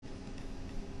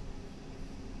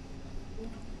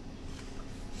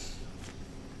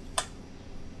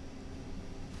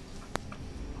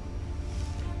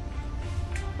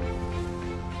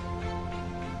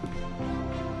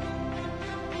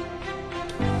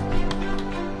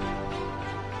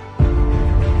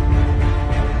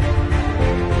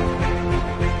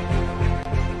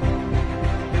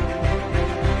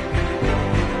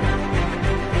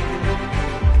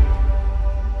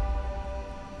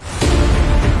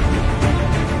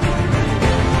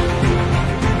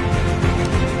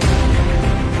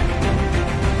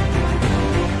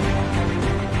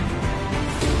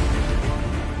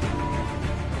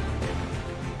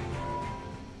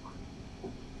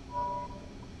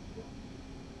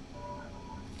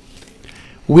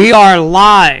We are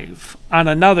live on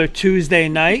another Tuesday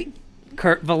night.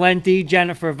 Kurt Valenti,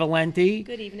 Jennifer Valenti.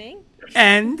 Good evening.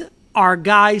 And our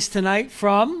guys tonight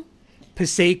from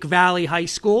Passaic Valley High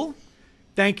School.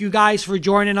 Thank you guys for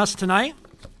joining us tonight.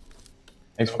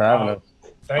 Thanks for having us.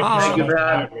 Thank you for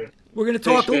having me. We're going to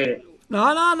talk. Appreciate it.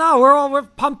 No. We're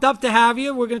pumped up to have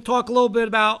you. We're going to talk a little bit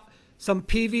about some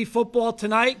PV football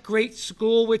tonight. Great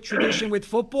school with tradition with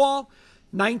football.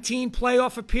 19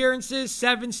 playoff appearances,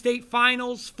 7 state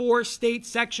finals, 4 state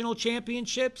sectional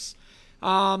championships.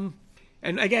 And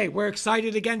again, we're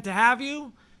excited again to have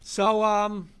you.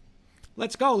 So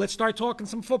let's go. Let's start talking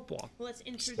some football. Well, let's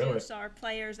introduce our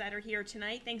players that are here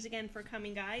tonight. Thanks again for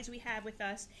coming, guys. We have with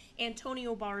us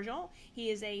Antonio Bargel. He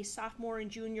is a sophomore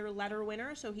and junior letter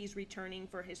winner, so he's returning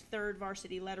for his 3rd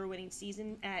varsity letter winning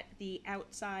season at the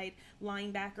outside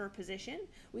linebacker position.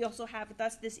 We also have with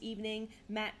us this evening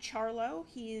Matt Charlo.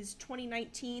 His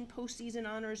 2019 postseason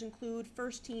honors include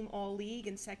 1st team All-League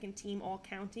and 2nd team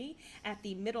All-County at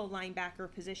the middle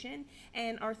linebacker position.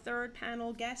 And our 3rd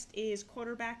panel guest is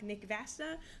quarterback Nick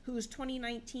Vasta, whose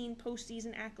 2019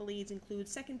 postseason accolades include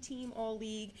 2nd team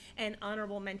All-League and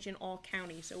honorable mention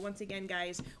All-County. So once again,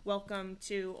 guys, welcome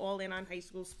to All In on High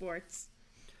School Sports.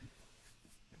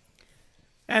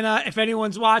 And if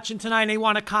anyone's watching tonight and they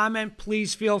want to comment,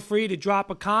 please feel free to drop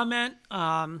a comment.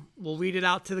 We'll read it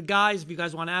out to the guys. If you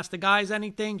guys want to ask the guys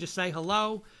anything, just say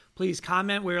hello. Please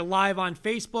comment. We're live on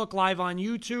Facebook, live on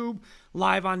YouTube,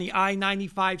 live on the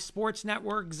I-95 Sports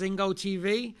Network, Zingo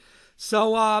TV.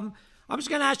 So I'm just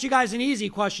going to ask you guys an easy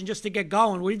question just to get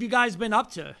going. What have you guys been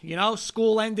up to? You know,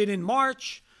 school ended in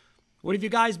March. What have you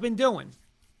guys been doing?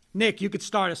 Nick, you could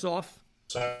start us off.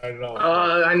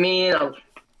 I mean,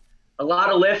 a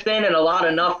lot of lifting and a lot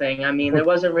of nothing. I mean, there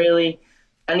wasn't really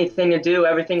anything to do.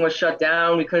 Everything was shut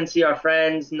down. We couldn't see our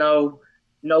friends. No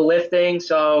lifting.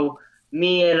 So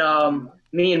me and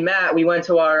Matt, we went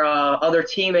to our other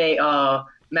teammate,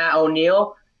 Matt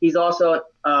O'Neill. He's also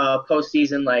a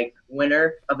postseason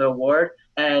winner of the award,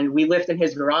 and we lift in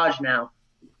his garage now.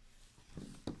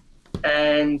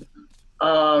 And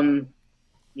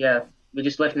yeah, we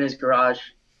just lift in his garage.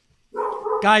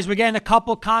 Guys, we're getting a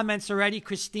couple comments already.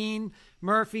 Christine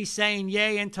Murphy saying,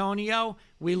 yay, Antonio.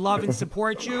 We love and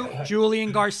support you.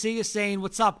 Julian Garcia saying,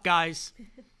 what's up, guys?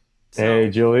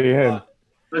 Hey, Julian.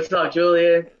 What's up,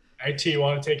 Julian? Hey, T, you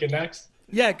want to take it next?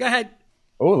 Yeah, go ahead.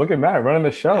 Oh, look at Matt running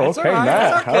the show. That's okay, all right.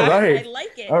 Matt. That's okay. All right. I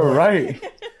like it. All right.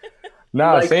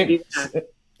 Nah, Like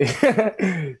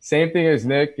same thing as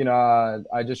Nick. You know,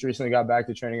 I just recently got back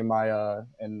to training in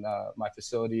my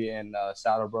facility in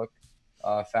Saddlebrook,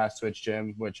 Fast Twitch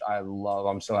Gym, which I love.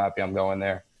 I'm so happy I'm going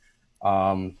there.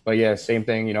 But yeah, same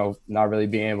thing. You know, not really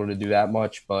being able to do that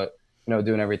much, but you know,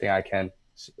 doing everything I can.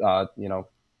 You know,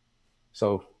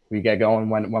 so we get going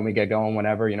when we get going.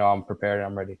 Whenever, you know, I'm prepared.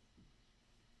 I'm ready.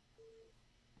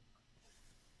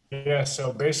 Yeah,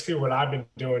 so basically what I've been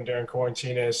doing during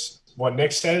quarantine is what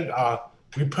Nick said.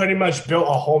 We pretty much built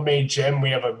a homemade gym. We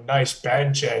have a nice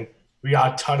bench and we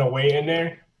got a ton of weight in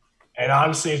there. And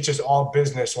honestly, it's just all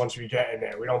business once we get in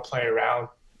there. We don't play around.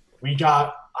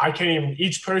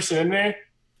 Each person in there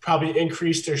probably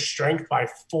increased their strength by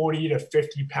 40 to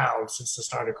 50 pounds since the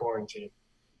start of quarantine.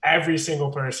 Every single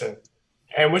person.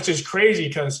 And which is crazy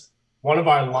because one of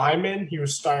our linemen, he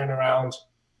was starting around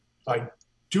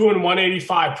doing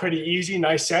 185 pretty easy,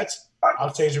 nice sets.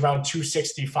 I'll say he's around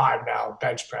 265 now,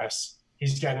 bench press.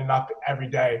 He's getting up every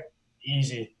day,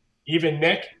 easy. Even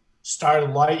Nick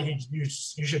started light. You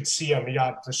should see him.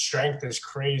 The strength is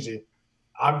crazy.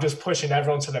 I'm just pushing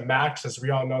everyone to the max as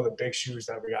we all know the big shoes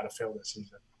that we got to fill this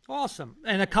season. Awesome.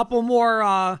 And a couple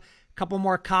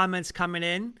more comments coming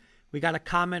in. We got a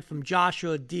comment from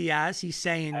Joshua Diaz. He's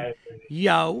saying,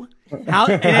 yo.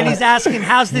 And then he's asking,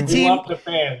 how's the team? Love the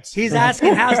fans. He's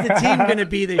asking, how's the team going to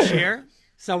be this year?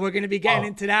 So we're going to be getting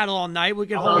into that all night. We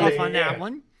can hold off on that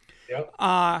one.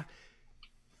 Yep.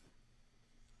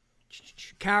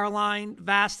 Caroline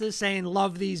Vasta saying,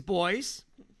 love these boys.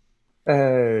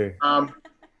 Hey. My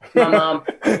mom.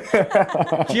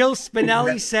 Jill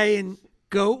Spinelli saying,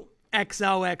 go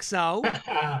XOXO.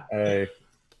 Hey.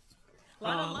 A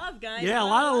lot of love, guys. Yeah, a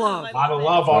lot of love. A lot of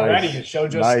love already. The show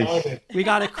just started. We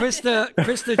got a Krista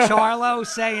Charlo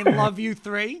saying, love you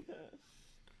 3.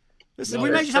 Listen,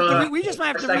 we just might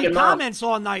have to read comments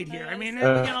all night here. I mean, we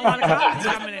got a lot of comments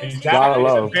coming in. Exactly. A lot of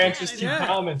love. Advances to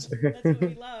comments. That's what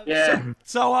we love. Yeah.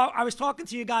 So I was talking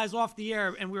to you guys off the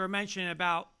air, and we were mentioning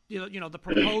about, you know, the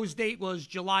proposed date was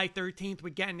July 13th. We're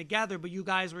getting together, but you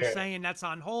guys were saying that's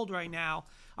on hold right now.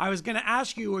 I was going to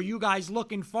ask you, are you guys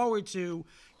looking forward to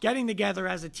getting together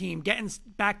as a team, getting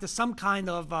back to some kind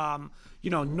of,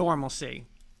 normalcy?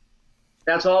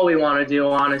 That's all we want to do,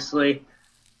 honestly.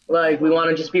 Like, we want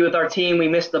to just be with our team. We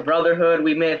miss the brotherhood.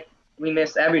 We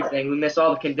miss everything. We miss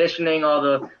all the conditioning, all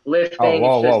the lifting.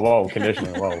 Oh, It's just, whoa,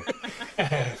 conditioning, whoa.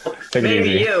 Take it maybe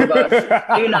easy. you, but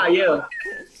maybe not you.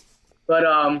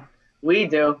 But we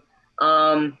do.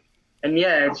 And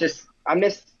yeah, it's just I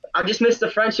just miss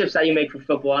the friendships that you make from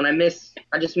football, and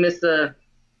I just miss the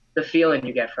feeling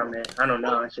you get from it. I don't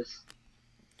know. It's just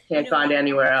can't find it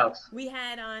anywhere else. We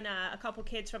had on a couple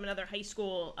kids from another high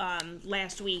school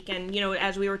last week, and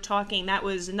as we were talking, that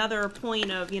was another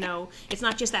point of it's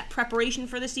not just that preparation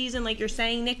for the season, like you're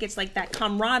saying, Nick. It's like that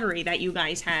camaraderie that you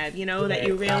guys have. That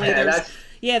you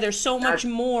really there's so much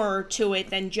more to it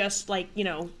than just like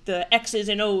the X's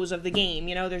and O's of the game.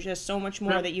 There's just so much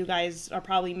more that you guys are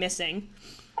probably missing.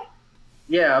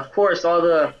 Yeah, of course, all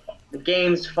the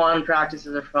games fun,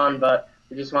 practices are fun, but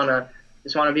we just want to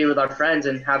be with our friends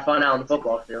and have fun out on the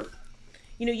football field.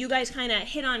 You guys kind of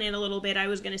hit on it a little bit. I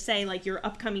was going to say, like, your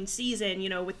upcoming season,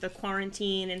 with the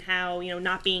quarantine and how,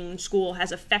 not being in school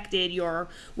has affected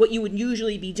what you would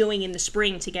usually be doing in the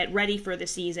spring to get ready for the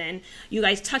season. You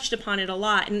guys touched upon it a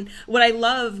lot. And what I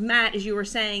love, Matt, is you were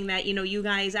saying that, you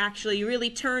guys actually really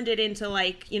turned it into,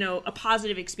 like, a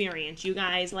positive experience. You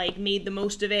guys, like, made the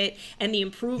most of it, and the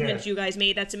improvements you guys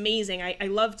made. That's amazing. I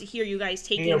love to hear you guys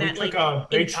taking that, we took a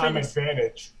big-time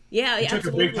advantage. Yeah, we took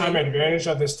a big-time advantage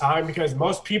of this time because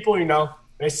most people,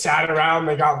 they sat around,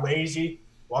 they got lazy.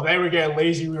 While they were getting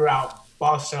lazy, we were out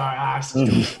busting our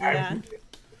asses.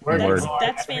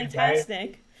 That's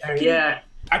fantastic. Yeah.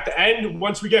 At the end,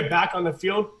 once we get back on the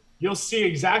field, you'll see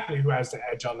exactly who has the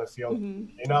edge on the field.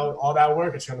 Mm-hmm. All that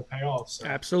work, it's going to pay off. So.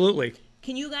 Absolutely.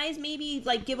 Can you guys maybe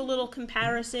like give a little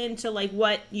comparison to like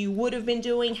what you would have been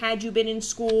doing had you been in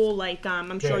school? Like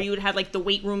I'm sure you would have like the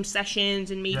weight room sessions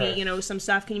and maybe some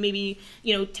stuff. Can you maybe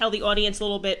tell the audience a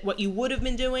little bit what you would have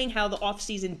been doing, how the off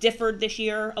season differed this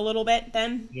year a little bit?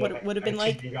 Then what it would have been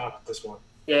like? You got this one.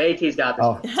 Yeah, AT's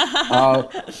got this one.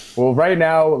 Well, right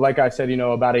now, like I said,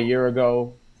 about a year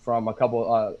ago, we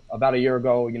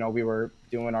were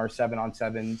doing our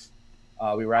 7-on-7s.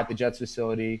 We were at the Jets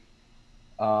facility.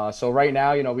 So right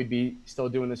now, we'd be still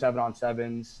doing the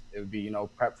 7-on-7s. It would be,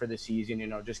 prep for the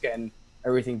season, just getting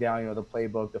everything down, the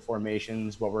playbook, the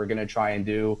formations, what we're going to try and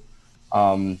do.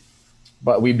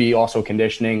 But we'd be also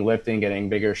conditioning, lifting, getting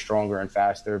bigger, stronger, and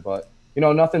faster. But,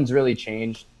 nothing's really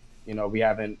changed. We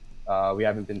haven't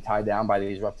been tied down by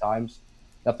these rough times.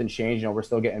 Nothing's changed. We're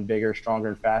still getting bigger, stronger,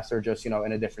 and faster, just, in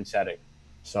a different setting.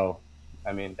 So,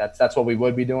 I mean, that's what we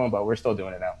would be doing, but we're still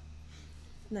doing it now.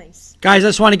 Nice. Guys, I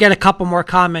just want to get a couple more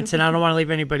comments, and I don't want to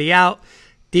leave anybody out.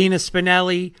 Dina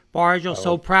Spinelli, Bargel,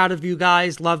 so proud of you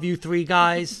guys. Love you three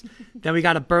guys. Then we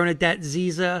got a Bernadette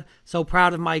Ziza. So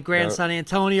proud of my grandson,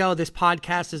 Antonio. This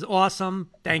podcast is awesome.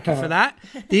 Thank you for that.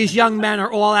 These young men are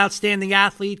all outstanding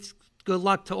athletes. Good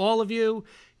luck to all of you.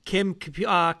 Kim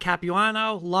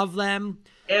Capuano, love them.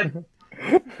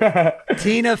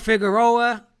 Tina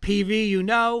Figueroa,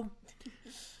 PV,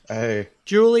 Hey.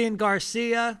 Julian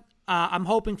Garcia. I'm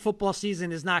hoping football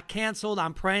season is not canceled.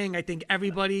 I'm praying. I think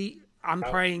everybody, I'm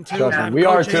praying too. We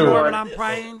are too. But I'm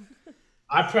praying.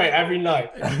 I pray every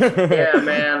night. Yeah,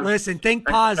 man. Listen, think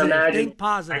positive. Think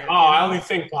positive. I only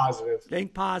think positive.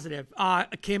 Think positive.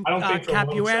 Kim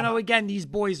Capuano, again, these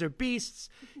boys are beasts.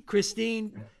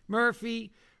 Christine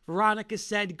Murphy. Veronica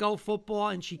said, go football,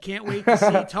 and she can't wait to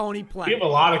see Tony play. We have a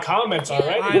lot of comments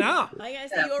already. I know. I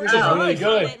guess you already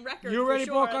good. You already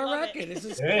broke our record. This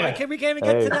is, we can't even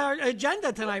get to our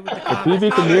agenda tonight with the The comments.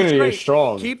 PV community is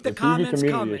strong. Keep the comments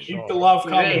coming. Keep the love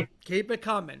coming. Keep it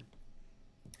coming.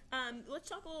 Let's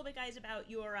talk a little bit, guys, about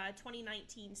your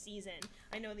 2019 season.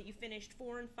 I know that you finished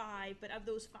 4-5, but of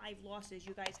those 5 losses,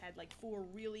 you guys had like 4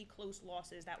 really close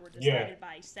losses that were decided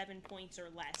by 7 points or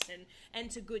less,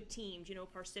 and to good teams.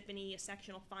 Parsippany, a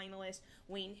sectional finalist,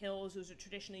 Wayne Hills, who's a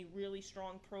traditionally really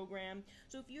strong program.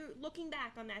 So if you're looking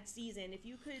back on that season, if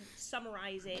you could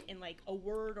summarize it in like a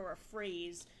word or a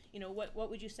phrase, what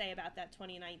would you say about that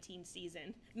 2019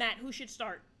 season? Matt, who should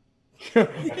start?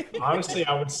 Honestly,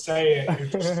 I would say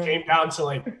it just came down to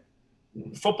like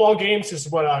football games is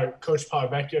what our coach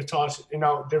Vecchio taught us.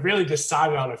 They're really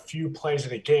decided on a few plays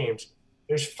of the games.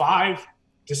 There's 5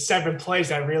 to 7 plays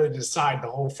that really decide the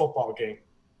whole football game.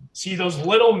 See those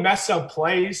little mess up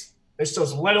plays, there's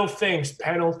those little things,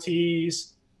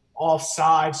 penalties,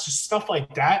 offsides, just stuff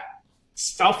like that.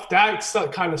 That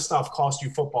kind of stuff costs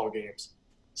you football games.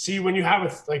 See, when you have a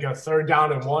 3rd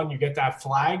down and 1, you get that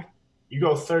flag. You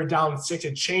go 3rd down and 6,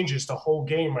 it changes the whole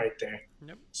game right there.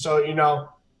 Yep. So,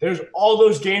 there's all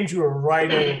those games we were right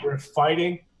in, we were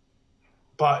fighting,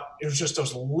 but it was just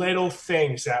those little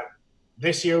things that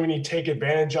this year we need to take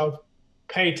advantage of.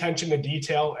 pay attention to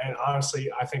detail, and honestly,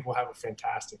 I think we'll have a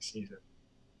fantastic season.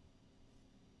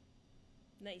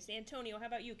 Nice. Antonio, how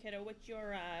about you, kiddo? What's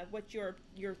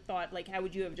your thought? Like, how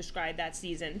would you have described that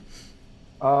season?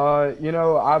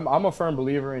 I'm a firm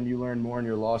believer in you learn more in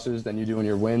your losses than you do in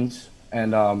your wins.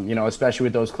 And, especially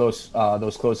with those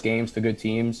close games to good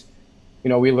teams,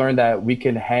 we learned that we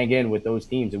can hang in with those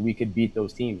teams and we could beat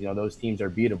those teams. Those teams are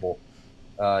beatable.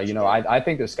 I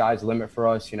think the sky's the limit for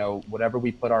us. Whatever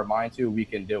we put our mind to, we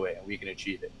can do it and we can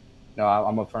achieve it.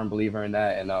 I'm a firm believer in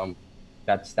that. And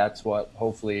that's what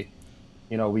hopefully,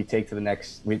 we take to the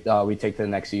next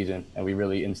season, and we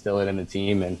really instill it in the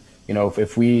team. And,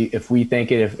 if we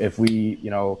think it, if we,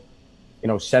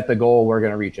 set the goal, we're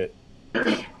going to reach it.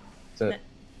 So.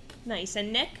 Nice.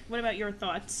 And Nick, what about your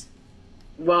thoughts?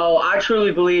 Well, I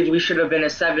truly believe we should have been a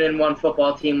 7-1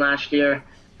 football team last year.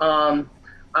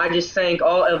 I just think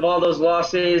all those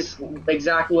losses,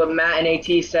 exactly what Matt and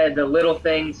AT said, the little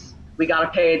things, we got to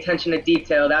pay attention to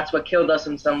detail. That's what killed us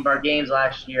in some of our games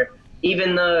last year.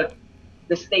 Even the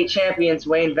state champions,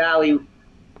 Wayne Valley,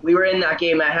 we were in that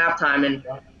game at halftime, and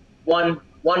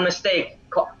one mistake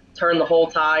turned the whole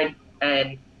tide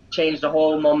and changed the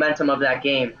whole momentum of that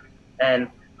game. And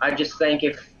I just think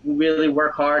if we really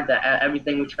work hard at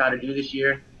everything we try to do this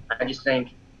year, I just think,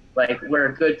 we're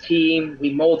a good team.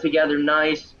 We mold together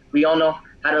nice. We all know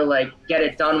how to, get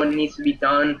it done when it needs to be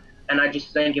done. And I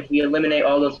just think if we eliminate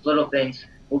all those little things,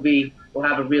 we'll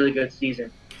have a really good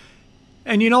season.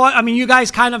 And you know what? I mean, you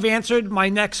guys kind of answered my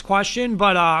next question,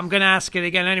 but I'm going to ask it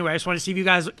again anyway. I just want to see if you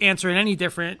guys answer it any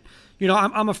different.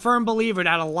 I'm a firm believer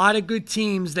that a lot of good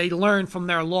teams, they learn from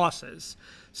their losses.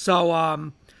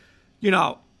 So,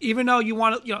 even though you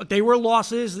want to, they were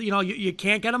losses, you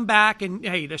can't get them back. And,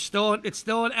 hey, it's still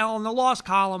an L in the loss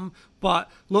column. But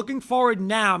looking forward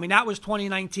now, I mean, that was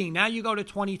 2019. Now you go to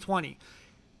 2020.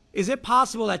 Is it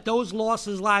possible that those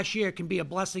losses last year can be a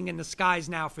blessing in disguise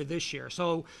now for this year?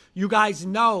 So you guys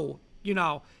know,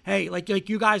 hey, like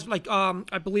you guys,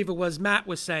 I believe it was Matt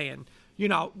was saying,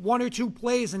 1 or 2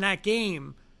 plays in that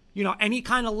game, any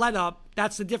kind of let up,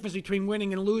 that's the difference between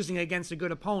winning and losing against a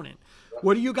good opponent.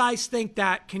 What do you guys think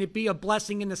can it be a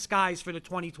blessing in disguise for the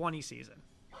 2020 season?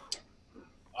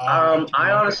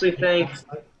 I honestly think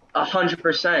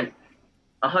 100%.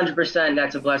 100%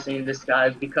 that's a blessing in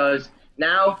disguise, because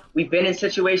now we've been in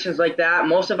situations like that.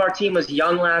 Most of our team was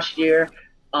young last year.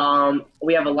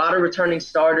 We have a lot of returning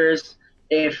starters.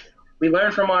 If we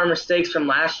learn from our mistakes from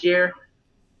last year,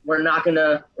 we're not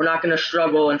gonna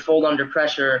struggle and fold under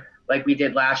pressure like we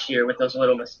did last year with those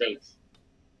little mistakes.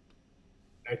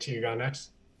 You got next.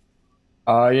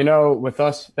 With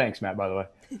us, thanks, Matt, by the way.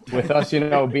 With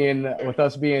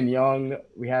us, being young,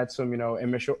 we had some,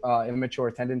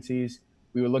 immature tendencies.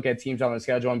 We would look at teams on the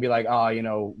schedule and be like,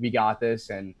 we got this.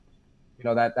 And,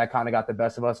 that kind of got the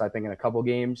best of us, I think, in a couple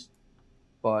games.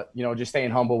 But, just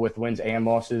staying humble with wins and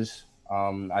losses,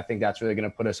 I think that's really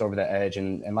going to put us over the edge.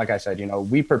 And like I said,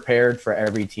 we prepared for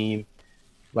every team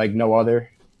like no other,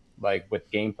 with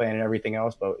game plan and everything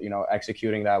else. But,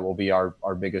 executing that will be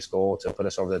our biggest goal to put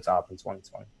us over the top in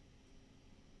 2020.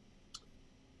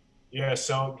 Yeah,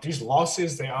 so these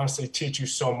losses, they honestly teach you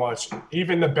so much.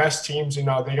 Even the best teams, they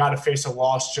got to face a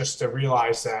loss just to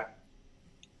realize that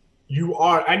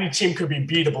any team could be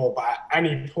beatable by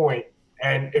any point.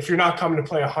 And if you're not coming to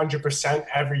play 100%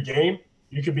 every game,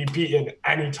 you could be beaten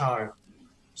anytime.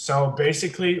 So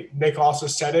basically, Nick also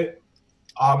said it.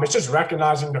 It's just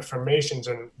recognizing the formations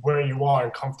and where you are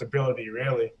and comfortability,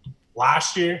 really.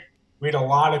 Last year, we had a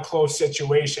lot of close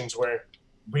situations where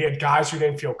we had guys who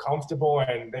didn't feel comfortable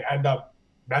and they end up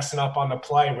messing up on the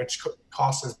play, which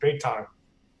cost us big time.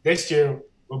 This year,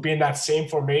 we'll be in that same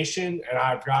formation, and I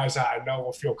have guys that I know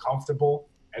will feel comfortable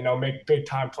and they'll make big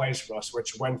time plays for us,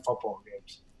 which win football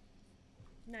games.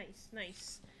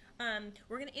 Nice.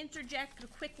 We're going to interject a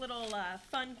quick little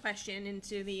fun question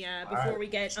into the before we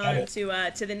get on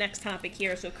to the next topic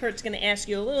here. So Kurt's going to ask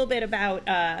you a little bit about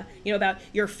about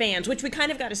your fans, which we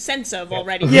kind of got a sense of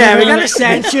already. Yeah, we got a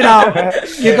sense. You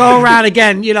go around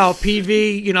again.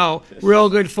 PV. Real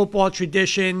good football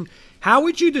tradition. How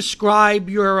would you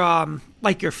describe your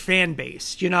your fan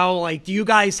base? Do you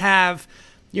guys have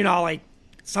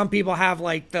some people have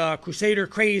the Crusader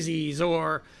Crazies,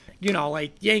 or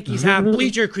Yankees have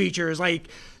Bleacher Creatures. I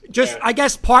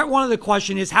guess part one of the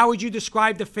question is, how would you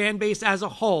describe the fan base as a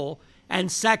whole?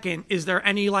 And second, is there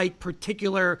any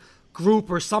particular group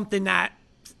or something that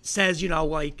says,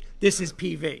 this is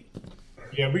PV?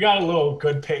 Yeah, we got a little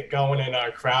good pick going in our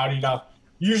crowd.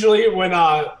 usually when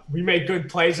we make good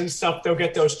plays and stuff, they'll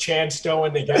get those chants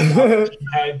going. They get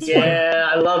heads.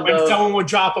 Yeah, I love When those. someone would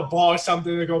drop a ball or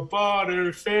something, they go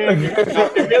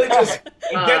Butterfinger. It really just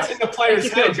gets in the players'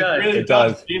 makes you feel heads. It good. really It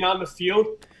does. Being on the field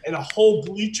and the whole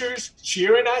bleachers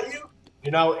cheering at you,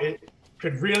 it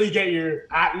could really get your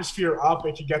atmosphere up.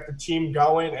 It could get the team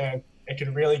going, and it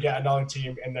could really get another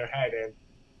team in their head. And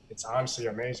it's honestly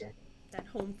amazing. That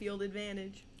home field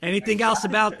advantage. Anything else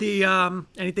about the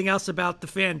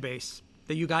fan base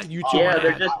that you got? You two Yeah, wanna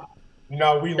they're add?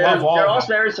 We just love all they're of also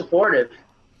them. very supportive.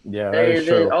 Yeah, that They is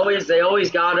true.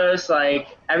 always got us, like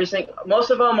everything. Most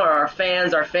of them are our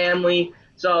fans, our family.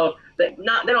 So they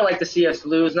don't like to see us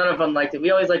lose. None of them like it.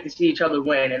 We always like to see each other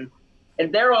win,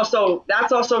 and that's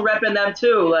also repping them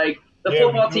too. Like the Yeah,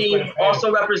 football we do team for the fans.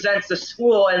 also represents the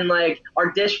school and like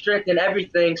our district and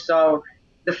everything. So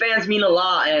the fans mean a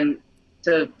lot, and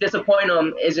to disappoint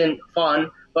them isn't fun.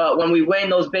 But when we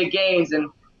win those big games and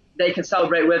they can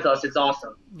celebrate with us, it's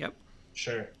awesome. Yep.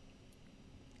 Sure.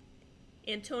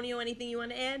 Antonio, anything you want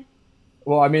to add?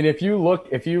 Well, I mean, if you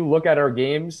look at our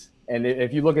games, and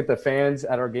if you look at the fans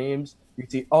at our games, you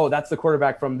see, oh, that's the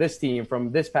quarterback from this team,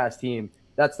 from this past team.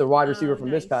 That's the wide receiver from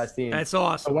this nice. past team. That's So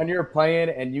awesome. when you're playing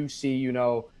and you see,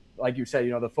 like you said,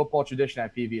 the football tradition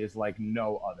at PV is like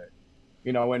no other.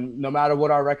 When no matter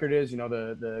what our record is,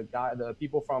 the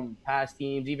people from past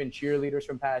teams, even cheerleaders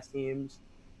from past teams,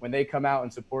 when they come out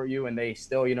and support you and they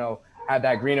still, have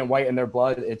that green and white in their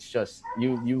blood, it's just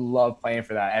you love playing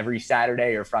for that every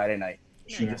Saturday or Friday night.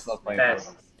 You just love playing for Yes.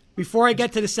 it. Before I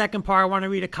get to the second part, I want to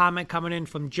read a comment coming in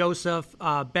from Joseph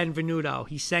Benvenuto.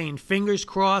 He's saying, fingers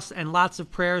crossed and lots of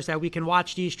prayers that we can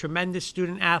watch these tremendous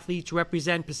student athletes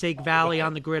represent Passaic Valley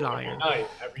on the gridiron.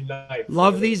 Every night.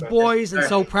 Love these boys and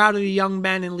so proud of the young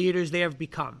men and leaders they have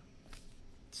become.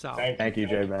 So, Thank you,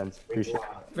 Jay Benz. Appreciate it.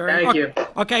 very Thank you.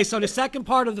 Okay, so the second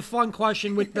part of the fun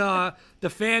question with the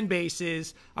fan base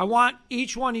is, I want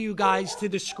each one of you guys to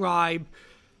describe.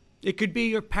 It could be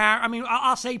your parent. I mean,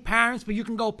 I'll say parents, but you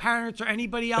can go parents or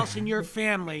anybody else in your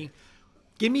family.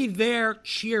 Give me their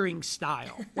cheering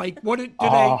style. Like, what do they?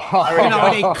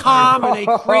 Are they calm? Are they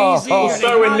crazy? Are they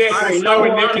Start with nuts? Nick. Alright, Start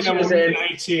with no Nick, and then we'll launches in. move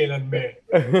to IT, and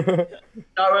then me.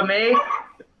 Start with me.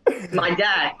 My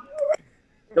dad.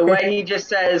 The way he just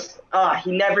says,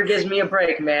 he never gives me a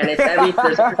break, man. It's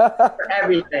for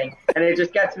everything. And it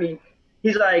just gets me.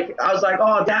 He's like, I was like,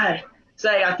 oh, Dad,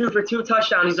 say I threw for 2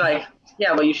 touchdowns. He's like,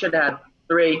 yeah, well, you should have had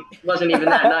 3. It wasn't even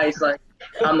that nice. Like,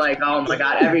 I'm like, oh my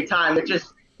God, every time.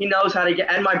 He knows how to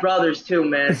get, and my brothers too,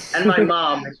 man. And my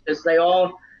mom. It's just, they're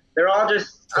all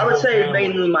just, I would say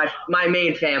mainly my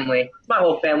main family. It's my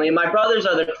whole family. And my brothers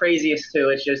are the craziest too.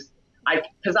 It's just,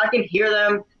 because I can hear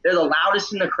them. They're the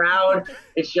loudest in the crowd.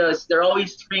 It's just, they're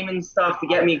always screaming stuff to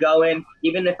get me going,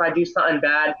 even if I do something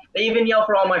bad. They even yell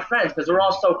for all my friends because we're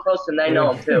all so close and they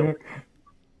know them too.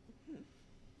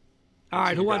 All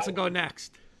right, who wants to go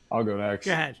next? I'll go next.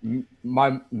 Go ahead.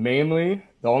 Mainly,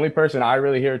 the only person I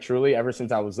really hear truly ever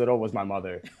since I was little was my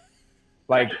mother.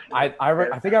 Like, I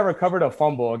think I recovered a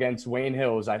fumble against Wayne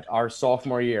Hills our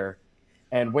sophomore year.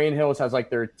 And Wayne Hills has like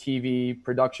their TV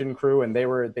production crew, and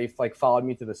they followed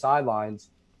me to the sidelines.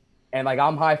 And like,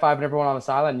 I'm high-fiving everyone on the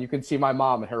sideline. And you can see my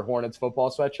mom in her Hornets football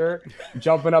sweatshirt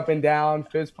jumping up and down,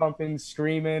 fist pumping,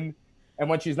 screaming. And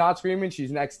when she's not screaming,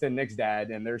 she's next to Nick's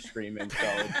dad, and they're screaming.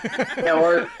 So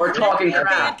Yeah, we're talking Bad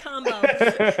crap. combo.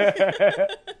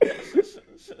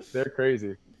 they're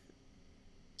crazy.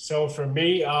 So for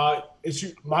me,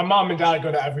 my mom and dad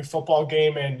go to every football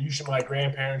game, and usually my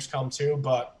grandparents come too.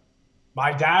 But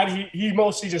my dad, he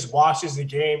mostly just watches the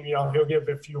game. He'll give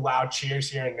a few loud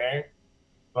cheers here and there.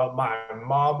 But my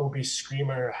mom will be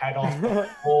screaming her head off the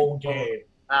whole game.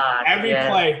 Every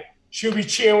play, she'll be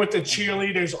cheering with the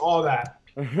cheerleaders, all that.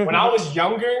 When I was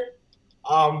younger,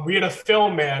 we had a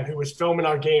film man who was filming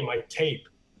our game, like tape.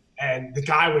 And the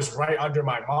guy was right under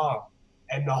my mom.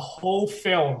 And the whole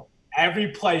film, every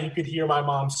play, you could hear my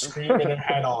mom screaming her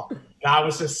head off. And I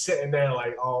was just sitting there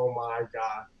like, oh, my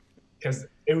God. Because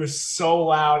it was so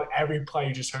loud. Every play,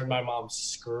 you just heard my mom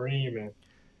screaming.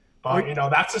 But,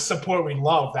 that's the support we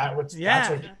love. That's what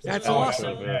that's going awesome.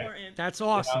 every day. That's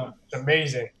awesome. It's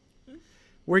amazing.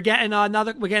 We're getting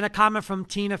a comment from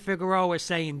Tina Figueroa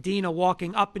saying Dina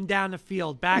walking up and down the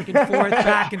field, back and forth,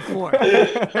 back and forth.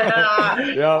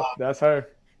 Yeah, that's her.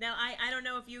 Now, I don't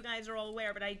know if you guys are all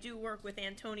aware, but I do work with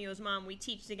Antonio's mom. We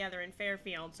teach together in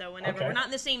Fairfield. So whenever Okay. we're not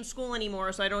in the same school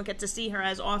anymore, so I don't get to see her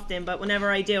as often. But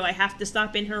whenever I do, I have to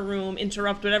stop in her room,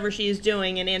 interrupt whatever she is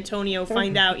doing, and Antonio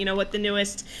find out, what the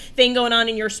newest thing going on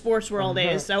in your sports world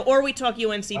is. So, or we talk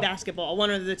UNC basketball, one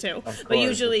of the two. But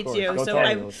usually it's you. Go So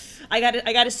Tigers. I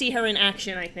got to see her in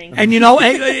action, I think. And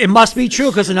it must be true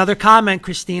because another comment,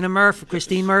 Christine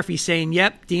Murphy saying,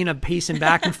 "Yep, Dina pacing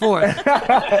back and forth."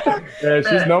 Yeah,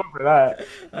 she's known for that.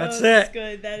 That's That's it.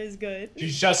 good. That is good.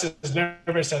 She's just as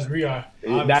nervous as we are. That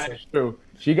Honestly. is true.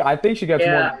 I think she gets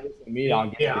Yeah. more nervous than me on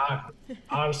games. Yeah,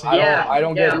 honestly. I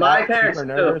don't get my that parents super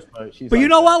too. nervous, but she's. But you like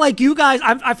know that. what? Like you guys,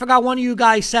 I forgot one of you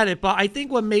guys said it, but I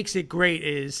think what makes it great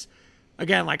is,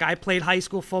 again, like I played high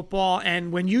school football,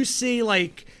 and when you see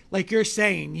like you're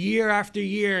saying, year after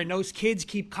year, and those kids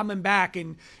keep coming back,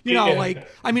 and Yeah.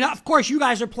 I mean, of course, you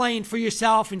guys are playing for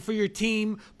yourself and for your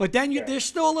team, but then there's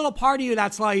still a little part of you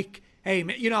that's like, hey,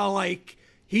 man, like.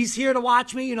 He's here to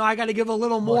watch me. I got to give a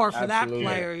little more for that absolutely.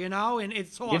 player, and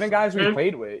it's awesome. Even guys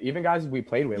we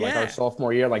played with, like Yeah. our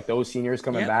sophomore year, like those seniors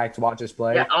coming Yeah. back to watch us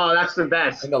play. Yeah, oh, that's the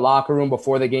best. In the locker room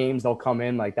before the games, they'll come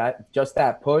in like that. Just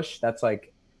that push, that's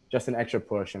like just an extra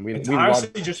push, and It's we honestly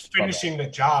love just finishing the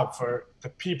job for the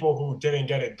people who didn't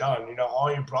get it done.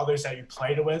 All your brothers that you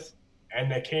played with and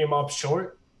they came up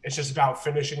short. It's just about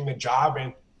finishing the job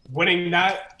and winning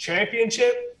that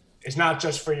championship. It's not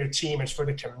just for your team; it's for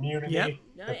the community, Yep.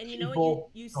 No, the and you know what? people,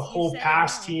 You the whole said it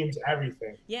past well. teams,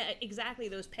 everything. Yeah, exactly.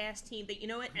 Those past teams that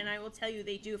and I will tell you,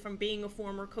 they do from being a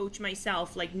former coach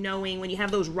myself, like knowing when you have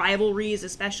those rivalries,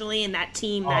 especially in that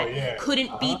team that yeah.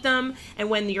 couldn't beat them, and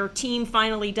when your team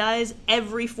finally does,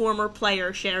 every former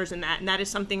player shares in that, and that is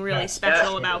something really Yes, special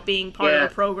definitely. about being part Yeah. of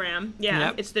the program. Yeah,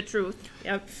 Yep. it's the truth.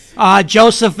 Yep.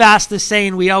 Joseph Vasta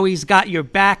saying, "We always got your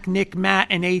back, Nick, Matt,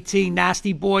 and AT.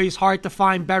 Nasty boys, hard to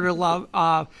find better love.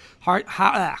 Hard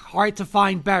to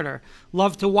find better.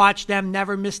 Love to watch them.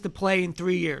 Never missed a play in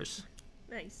 3 years."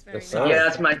 Nice. Very Yes, nice. sir. Yeah,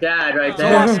 that's my dad right Oh,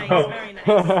 there. very nice.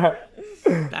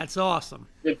 Very nice. That's awesome.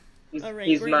 He's, All right,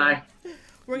 he's we're my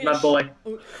We're my boy.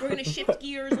 We're going to shift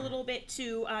gears a little bit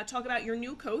to talk about your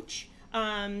new coach.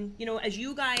 As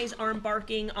you guys are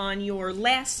embarking on your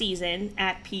last season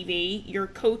at PV, your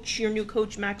new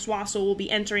coach, Max Wassel, will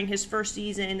be entering his first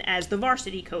season as the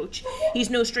varsity coach. He's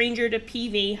no stranger to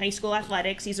PV high school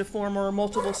athletics. He's a former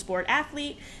multiple sport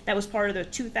athlete that was part of the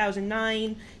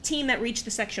 2009 team that reached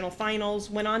the sectional finals,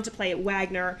 went on to play at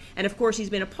Wagner, and of course he's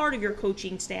been a part of your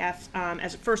coaching staff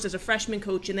as a freshman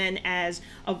coach and then as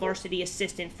a varsity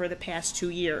assistant for the past 2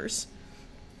 years.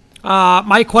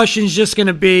 My question is just going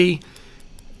to be,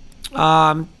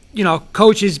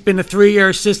 Coach has been a 3-year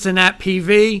assistant at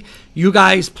PV. You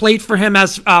guys played for him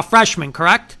as freshmen,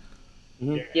 correct?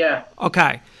 Yeah.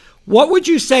 Okay. What would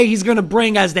you say he's going to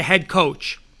bring as the head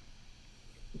coach?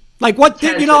 Like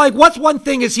what's one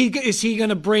thing is he going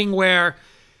to bring where?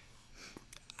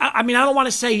 I mean, I don't want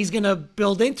to say he's going to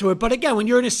build into it, but again, when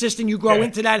you're an assistant, you grow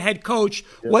into that head coach.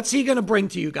 What's he going to bring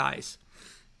to you guys?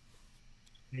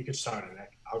 You could start it,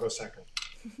 Nick. I'll go second.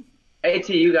 AT,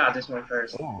 you got this one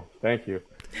first. Oh, thank you.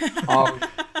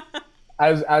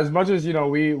 As much as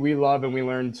we love and we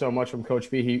learn so much from Coach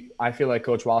B, I feel like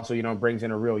Coach Wassel, brings in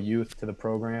a real youth to the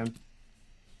program.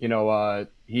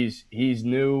 He's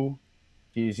new.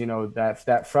 He's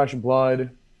that fresh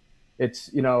blood. It's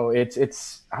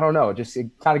I don't know, just it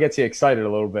kind of gets you excited a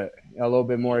little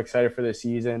bit more excited for this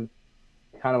season.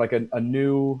 Kind of like a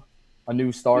new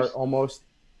start almost.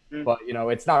 But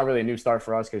it's not really a new start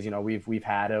for us because we've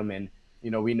had him and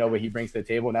we know what he brings to the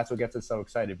table, and that's what gets us so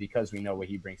excited because we know what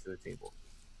he brings to the table.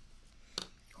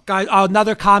 Guys,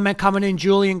 another comment coming in,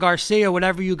 Julian Garcia.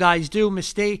 Whatever you guys do,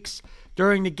 mistakes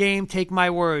during the game, take my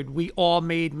word, we all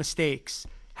made mistakes.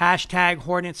 Hashtag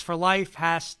Hornets for life.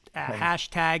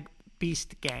 Hashtag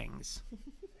Beast Gangs.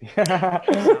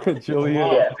 Julian,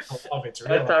 I love it. It's real.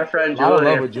 That's our friend I love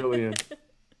Julian. with Julian.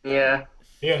 Yeah.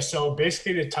 Yeah, so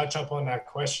basically to touch up on that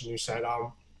question you said,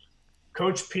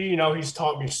 Coach P, he's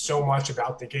taught me so much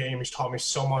about the game. He's taught me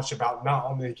so much about not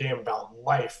only the game, about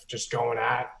life, just going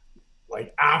at.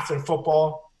 Like after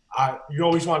football, you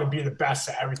always want to be the best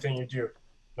at everything you do.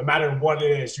 No matter what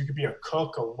it is, you could be a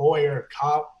cook, a lawyer, a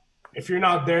cop. If you're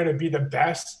not there to be the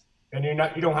best, then you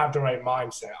don't have the right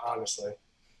mindset, honestly.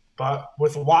 But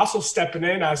with Wassel stepping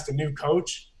in as the new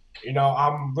coach,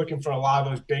 I'm looking for a lot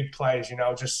of those big plays,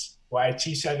 just what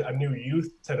IT said, a new youth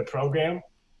to the program.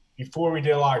 Before we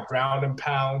did a lot of ground and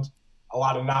pound, a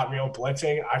lot of not real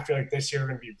blitzing. I feel like this year we're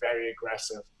going to be very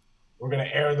aggressive. We're going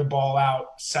to air the ball out,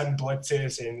 send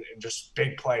blitzes, and just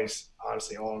big plays,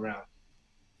 honestly, all around.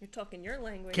 You're talking your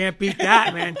language. Can't beat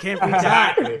that, man. Can't beat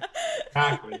that.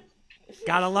 Exactly.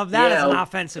 Gotta love that as an Yeah.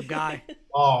 offensive guy.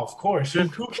 Oh, of course. Who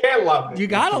can't love it? You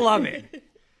gotta love it.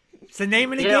 It's the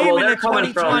name of the Yeah, game well, in the they're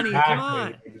coming from- 2020. Come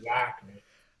on. Exactly.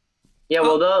 Yeah,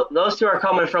 well, those two are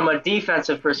coming from a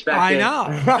defensive perspective. I know.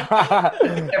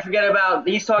 Can't forget about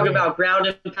he's talking about ground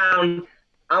and pound.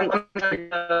 I'm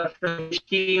excited for these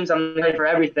teams. I'm excited for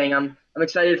everything. I'm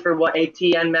excited for what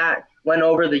AT and Matt went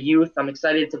over the youth. I'm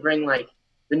excited to bring like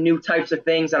the new types of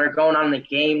things that are going on in the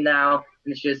game now.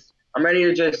 And it's just I'm ready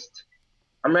to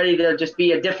just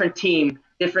be a different team,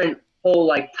 different whole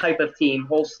like type of team,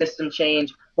 whole system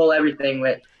change, whole everything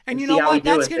with. And you see know how we what? do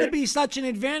That's with going to it. be such an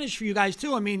advantage for you guys,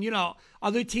 too. I mean,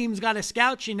 other teams got to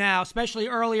scout you now, especially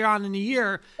earlier on in the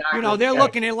year. Exactly. They're Yeah.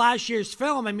 looking at last year's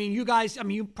film. I mean, you guys,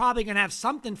 you're probably going to have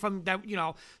something from that,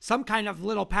 some kind of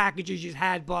little packages you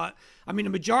had. But, I mean,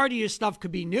 the majority of your stuff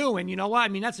could be new. And you know what? I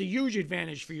mean, that's a huge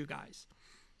advantage for you guys.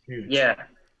 Huge. Yeah.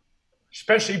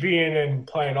 Especially being and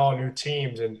playing all new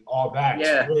teams and all that. It's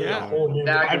Yeah. really Yeah. a whole new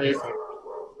Exactly. everything.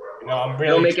 I'm really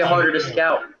It'll make it excited harder to too.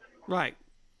 scout. Right.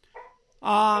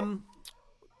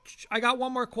 I got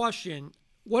one more question.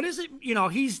 What is it?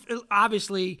 He's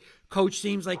obviously coach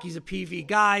seems like he's a PV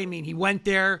guy. I mean, he went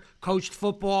there, coached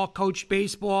football, coached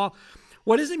baseball.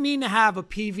 What does it mean to have a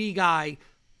PV guy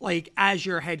like as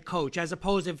your head coach, as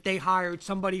opposed if they hired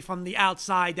somebody from the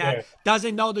outside that Yeah.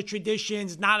 doesn't know the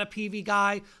traditions, not a PV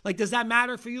guy? Like, does that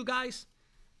matter for you guys?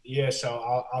 Yeah,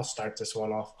 so I'll start this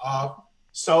one off.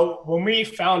 So when we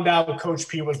found out Coach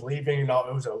P was leaving, it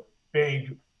was a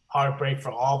big heartbreak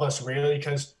for all of us, really,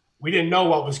 because we didn't know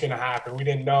what was going to happen. We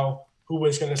didn't know who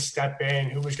was going to step in,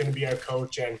 who was going to be our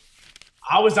coach, and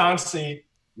I was honestly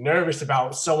nervous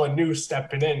about someone new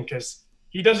stepping in because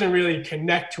he doesn't really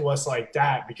connect to us like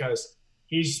that because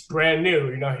he's brand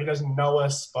new. He doesn't know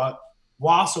us, but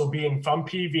Wassel being from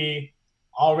PV,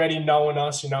 already knowing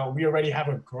us, we already have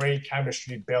a great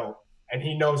chemistry built, and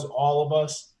he knows all of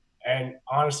us. And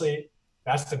honestly,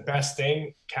 that's the best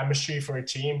thing, chemistry for a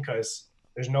team, because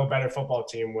there's no better football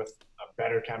team with a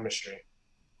better chemistry,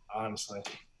 honestly.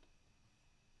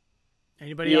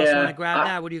 Anybody else Yeah, want to grab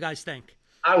that? What do you guys think?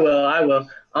 I will.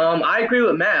 I agree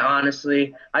with Matt,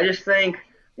 honestly. I just think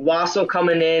Wassel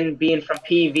coming in, being from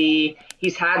PV,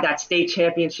 he's had that state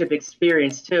championship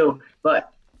experience too.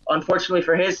 But unfortunately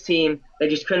for his team, they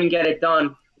just couldn't get it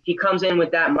done. He comes in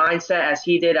with that mindset as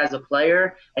he did as a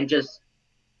player and just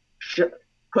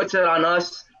puts it on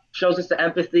us, shows us the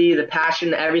empathy, the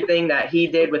passion, everything that he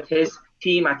did with his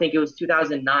team. I think it was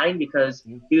 2009 because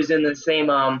he was in the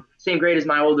same grade as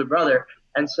my older brother.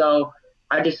 And so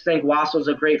I just think Wassel's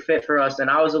a great fit for us. And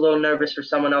I was a little nervous for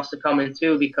someone else to come in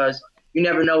too because you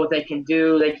never know what they can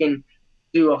do. They can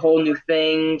do a whole new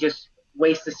thing, just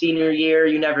waste the senior year.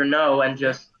 You never know. But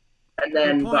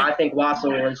I think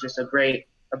Wassel is just a great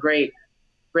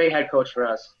head coach for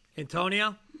us.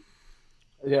 Antonio?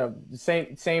 Yeah,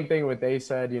 same thing what they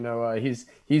said.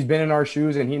 He's been in our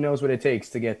shoes and he knows what it takes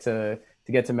to get to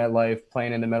MetLife,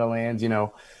 playing in the Meadowlands.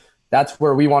 That's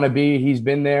where we want to be. He's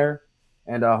been there,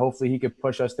 and hopefully he could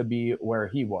push us to be where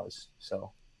he was.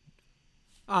 So,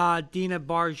 Dina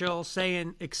Bargel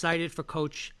saying excited for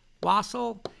Coach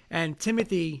Wassel, and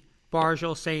Timothy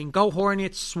Bargel saying go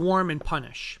Hornets, swarm and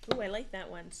punish. Oh, I like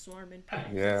that one. Swarm and punish.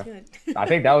 Yeah. That's good. I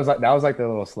think that was like the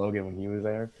little slogan when he was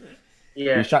there.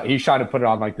 Yeah. He's trying to put it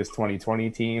on like this 2020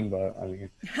 team, but I mean,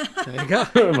 There you go.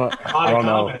 I don't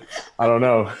know. I don't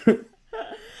know.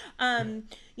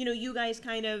 You guys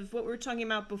kind of what we were talking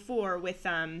about before with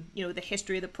the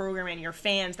history of the program and your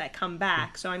fans that come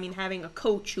back. So I mean, having a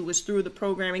coach who was through the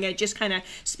program, again, it just kind of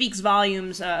speaks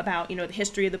volumes about the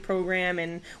history of the program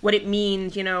and what it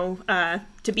means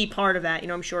to be part of that.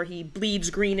 I'm sure he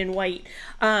bleeds green and white.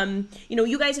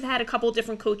 You guys have had a couple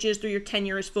different coaches through your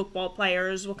tenure as football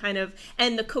players. What kind of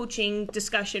and the coaching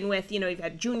discussion with you've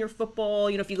had junior football.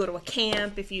 If you go to a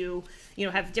camp, if you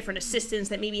have different assistants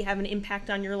that maybe have an impact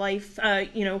on your life.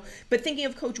 But thinking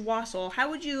of Coach Wassel, how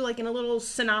would you in a little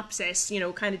synopsis,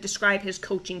 kind of describe his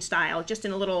coaching style, just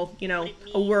in a little,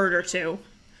 a word or two?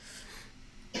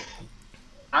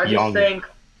 I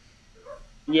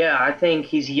think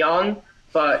he's young,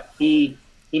 but he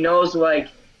knows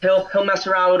he'll mess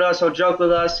around with us, he'll joke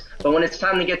with us, but when it's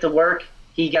time to get to work,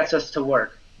 he gets us to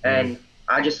work. And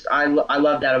I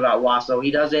love that about Wassel.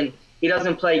 He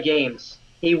doesn't play games.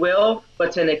 He will,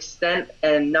 but to an extent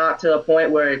and not to the point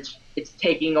where it's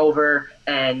taking over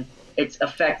and it's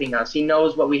affecting us. He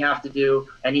knows what we have to do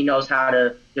and he knows how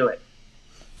to do it.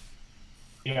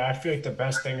 Yeah, I feel like the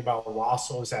best thing about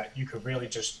Wassel is that you could really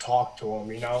just talk to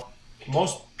him,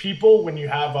 Most people, when you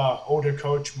have an older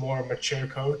coach, more mature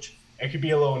coach, it could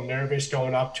be a little nervous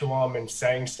going up to them and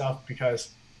saying stuff because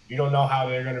you don't know how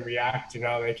they're going to react.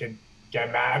 They could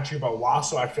get mad at you, but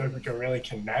also I feel like we can really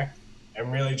connect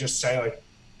and really just say like,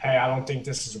 hey, I don't think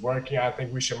this is working. I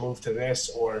think we should move to this,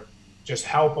 or just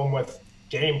help them with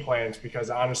game plans, because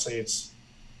honestly, it's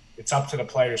up to the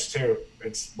players too.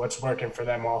 It's what's working for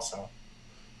them also.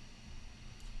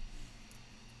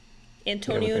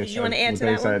 Antonio, did you want to answer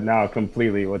what that they said? one? No,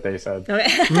 completely what they said. Okay.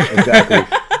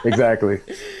 Exactly.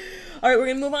 All right, we're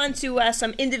going to move on to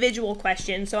some individual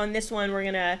questions. So on this one, we're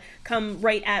going to come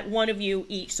right at one of you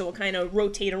each. So we'll kind of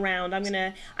rotate around.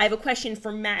 I have a question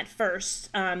for Matt first.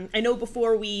 I know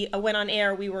before we went on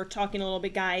air, we were talking a little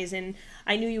bit, guys, and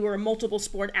I knew you were a multiple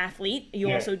sport athlete.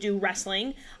 You also do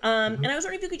wrestling. And I was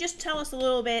wondering if you could just tell us a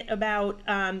little bit about,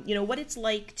 what it's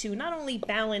like to not only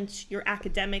balance your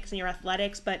academics and your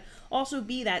athletics, but also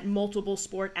be that multiple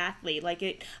sport athlete.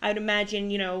 I would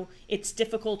imagine, it's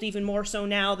difficult even more so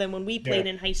now than when we played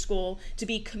in high school to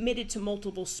be committed to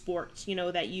multiple sports,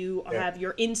 that you have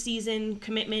your in-season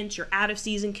commitments, your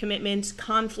out-of-season commitments,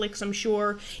 conflicts, I'm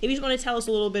sure. If you just want to tell us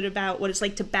a little bit about what it's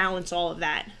like to balance all of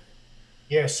that.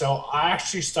 Yeah, so I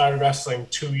actually started wrestling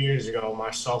 2 years ago,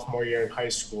 my sophomore year in high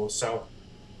school. So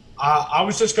I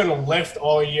was just going to lift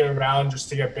all year round just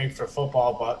to get big for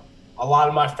football, but a lot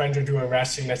of my friends are doing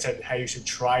wrestling. They said, hey, you should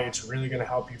try it. It's really going to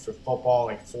help you for football,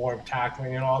 like form,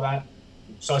 tackling, and all that.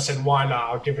 So I said, why not?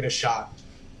 I'll give it a shot.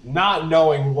 Not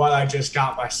knowing what I just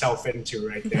got myself into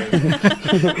right there.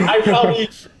 I probably,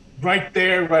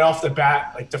 right off the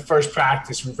bat, like the first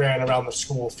practice, we ran around the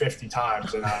school 50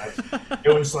 times. And it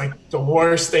was like the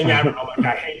worst thing ever. I'm like,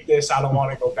 I hate this. I don't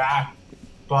want to go back.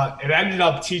 But it ended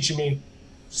up teaching me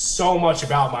so much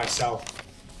about myself.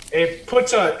 It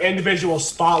puts an individual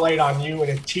spotlight on you, and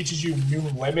it teaches you new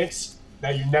limits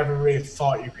that you never really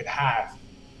thought you could have.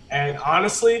 And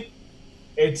honestly,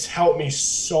 it's helped me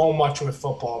so much with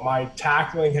football. My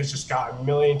tackling has just gotten a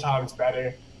million times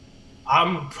better.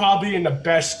 I'm probably in the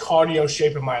best cardio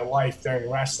shape of my life during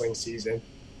wrestling season,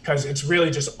 because it's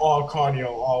really just all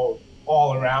cardio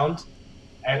all around.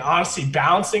 And honestly,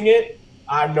 balancing it,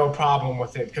 I have no problem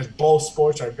with it, because both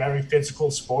sports are very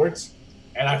physical sports.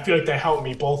 And I feel like they help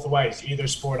me both ways, either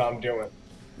sport I'm doing.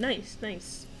 Nice.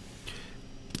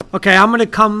 Okay, I'm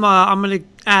gonna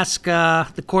ask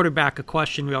the quarterback a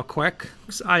question real quick.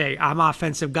 I'm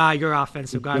offensive guy, you're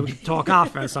offensive guy. We can talk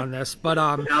offense on this, but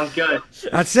Sounds good.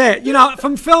 that's it.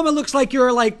 From film, it looks like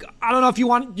you're like, I don't know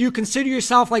if you consider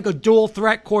yourself like a dual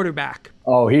threat quarterback.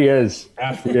 Oh, he is.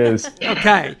 He is.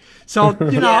 Okay, so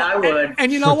Yeah, I would. and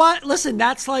you know what? Listen,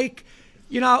 that's like.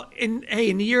 In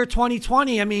the year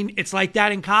 2020, I mean, it's like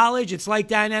that in college. It's like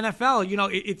that in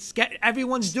NFL.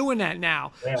 Everyone's doing that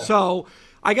now. Yeah. So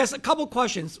I guess a couple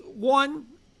questions. One,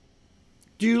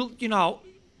 do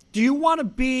you want to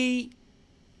be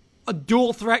a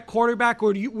dual threat quarterback,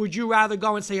 or would you rather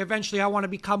go and say eventually I want to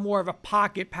become more of a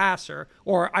pocket passer,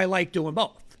 or I like doing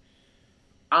both?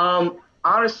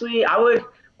 Honestly, I would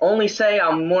only say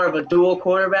I'm more of a dual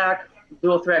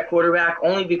threat quarterback,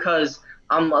 only because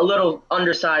I'm a little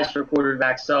undersized for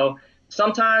quarterback. So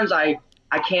sometimes I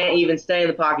can't even stay in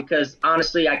the pocket because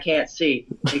honestly I can't see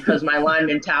because my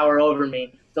linemen tower over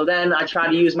me. So then I try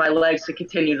to use my legs to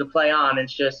continue to play on.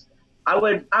 It's just I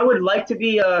would like to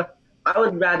be I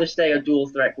would rather stay a dual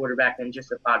threat quarterback than just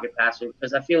a pocket passer,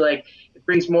 because I feel like it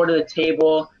brings more to the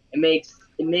table. It makes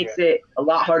it a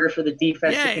lot harder for the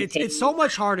defense to contain. It's so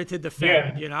much harder to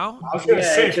defend, I was going to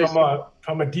say,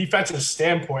 from a defensive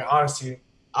standpoint, honestly,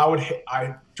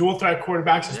 dual threat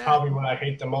quarterbacks is probably what I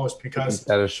hate the most, because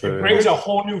that is true. It brings a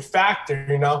whole new factor,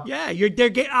 Yeah,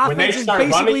 offense is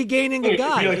basically gaining a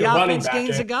guy. Like the offense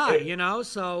gains a guy,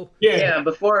 so.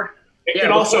 It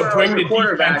can also bring the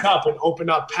defense up and open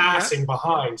up passing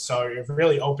behind, so it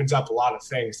really opens up a lot of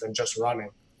things than just running.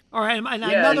 All right,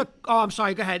 and I'm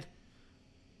sorry, go ahead.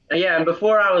 Yeah, and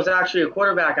before I was actually a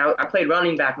quarterback, I played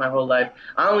running back my whole life.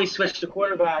 I only switched to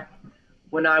quarterback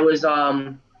when I was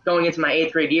going into my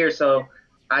 8th grade year, so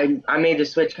I made the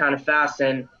switch kind of fast,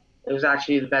 and it was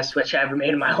actually the best switch I ever made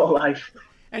in my whole life.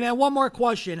 And then one more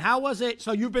question. How was it?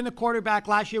 So you've been the quarterback.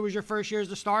 Last year was your first year as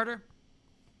the starter?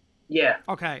 Yeah.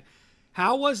 Okay.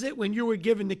 How was it when you were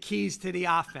given the keys to the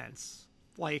offense?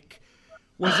 Like,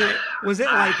 was it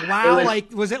like, wow?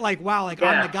 Was it like, wow, like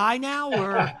I'm the guy now?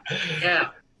 Or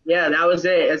Yeah, that was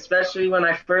it. Especially when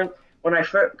I first,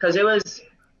 because it was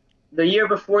the year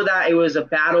before that, it was a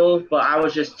battle, but I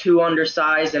was just too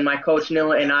undersized, and my coach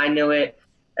knew it, and I knew it.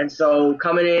 And so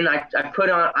coming in,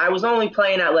 I was only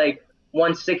playing at like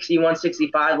 160,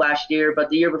 165 last year, but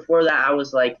the year before that, I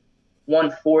was like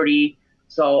 140.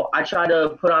 So I tried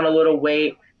to put on a little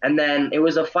weight, and then it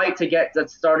was a fight to get that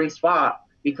starting spot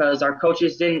because our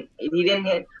coaches didn't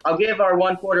hit. I'll give our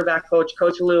one quarterback coach,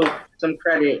 Coach Lou, some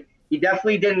credit. he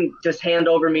definitely didn't just hand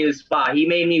over me the spot. He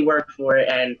made me work for it.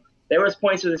 And there was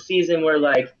points of the season where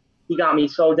like he got me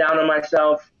so down on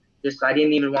myself, just I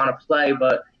didn't even want to play.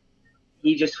 But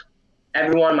he just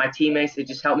everyone, my teammates, they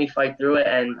just helped me fight through it,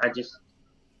 and just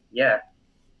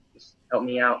helped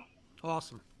me out.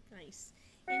 Awesome. Nice.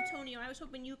 Antonio, I was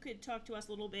hoping you could talk to us a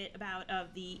little bit about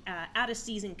the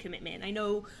out-of-season commitment. I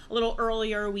know a little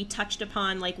earlier we touched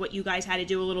upon like what you guys had to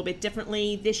do a little bit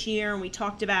differently this year, and we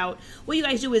talked about what you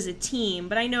guys do as a team.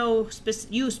 But I know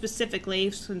you specifically,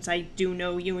 since I do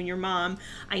know you and your mom,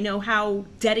 I know how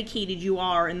dedicated you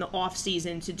are in the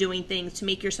off-season to doing things to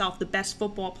make yourself the best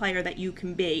football player that you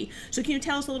can be. So can you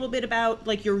tell us a little bit about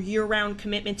like your year-round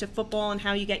commitment to football and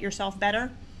how you get yourself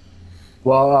better?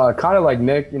 Well, kind of like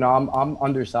Nick, I'm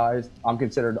undersized. I'm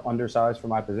considered undersized for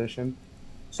my position.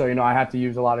 So, I have to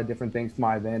use a lot of different things to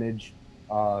my advantage.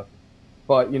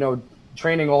 But,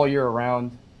 training all year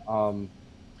around,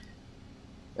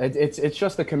 it's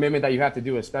just the commitment that you have to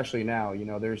do, especially now.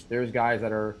 There's guys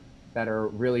that are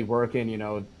really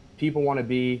working. People want to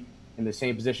be in the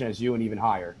same position as you and even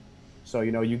higher. So,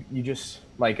 you just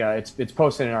like it's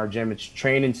posted in our gym. It's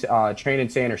train and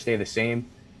stay or stay the same.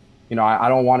 I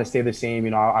don't want to stay the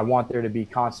same. I want there to be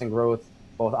constant growth,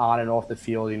 both on and off the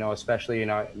field, especially,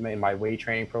 in my weight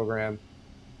training program.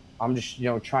 I'm just,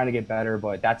 trying to get better,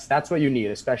 but that's what you need,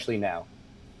 especially now.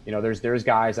 There's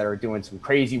guys that are doing some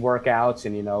crazy workouts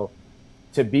and,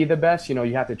 to be the best, you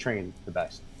have to train the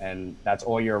best. And that's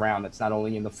all year round. That's not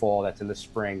only in the fall, that's in the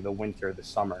spring, the winter, the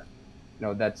summer.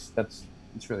 That's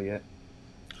really it.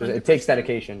 It takes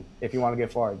dedication. If you want to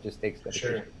get far, it just takes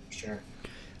dedication. Sure.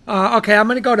 Okay, I'm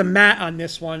going to go to Matt on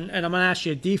this one, and I'm going to ask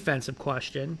you a defensive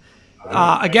question.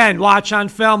 Again, watch on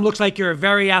film. Looks like you're a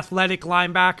very athletic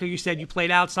linebacker. You said you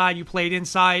played outside, you played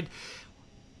inside.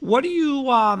 What do you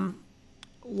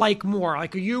like more?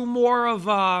 Like, are you more of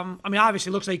obviously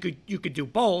it looks like you could do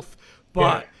both,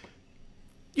 but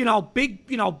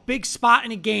big spot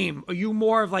in a game. Are you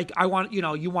more of like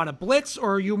you want to blitz,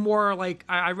 or are you more like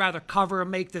I'd rather cover and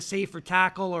make the safer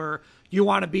tackle, or you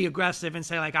want to be aggressive and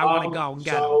say like I want to go and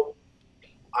get him?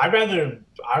 I'd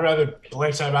rather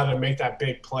blitz. I'd rather make that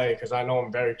big play because I know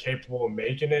I'm very capable of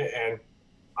making it, and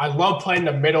I love playing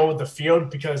the middle of the field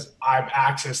because I have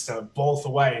access to both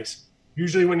ways.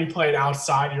 Usually, when you play it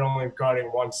outside, you're only guarding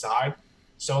one side.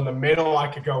 So in the middle, I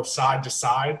could go side to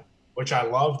side, which I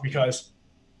love because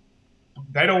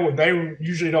they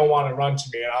usually don't want to run to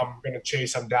me, and I'm going to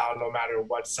chase them down no matter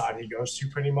what side he goes to,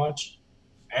 pretty much.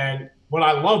 And what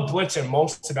I love blitzing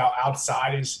most about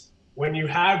outside is when you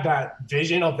have that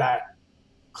vision of that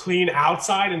clean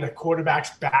outside and the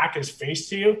quarterback's back is faced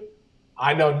to you.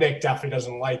 I know Nick definitely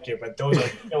doesn't like it, but those are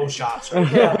kill shots right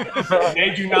there.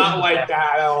 They do not like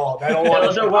that at all. They don't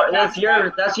want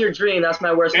that's your dream. That's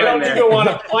my worst nightmare. They don't even want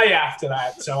to play after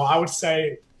that. So I would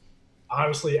say,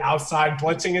 honestly, outside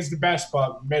blitzing is the best,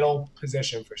 but middle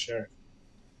position for sure.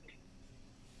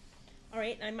 All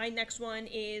right, and my next one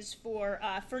is for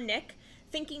Nick.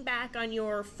 Thinking back on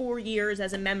your 4 years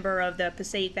as a member of the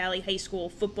Passaic Valley High School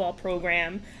football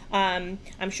program,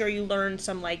 I'm sure you learned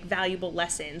some like valuable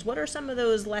lessons. What are some of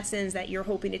those lessons that you're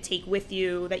hoping to take with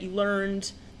you that you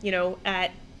learned,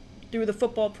 through the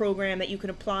football program that you can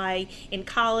apply in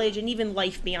college and even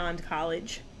life beyond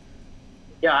college?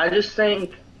 Yeah, I just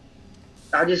think,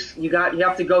 you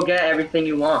have to go get everything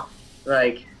you want.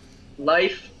 Like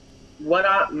life.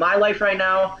 My life right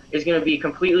now is going to be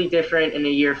completely different in a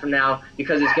year from now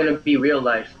because it's going to be real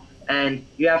life. And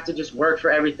you have to just work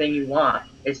for everything you want.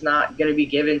 It's not going to be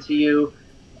given to you.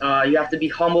 You have to be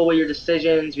humble with your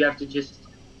decisions. You have to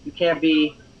you can't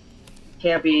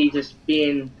be just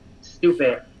being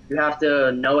stupid. You have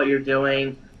to know what you're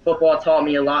doing. Football taught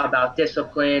me a lot about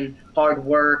discipline, hard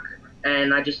work,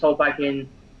 and I just hope I can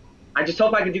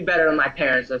do better than my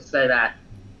parents. Let's say that.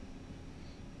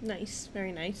 Nice,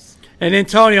 very nice. And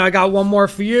Antonio, I got one more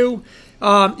for you.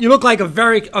 You look like a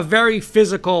very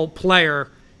physical player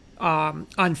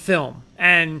on film,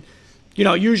 and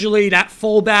usually that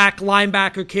fullback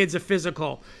linebacker kid's a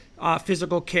physical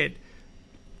kid.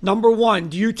 Number one,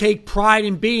 do you take pride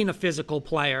in being a physical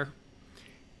player?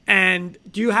 And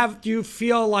do you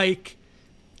feel like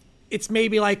it's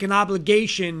maybe like an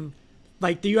obligation?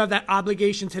 Like, do you have that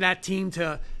obligation to that team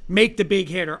to make the big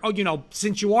hit, or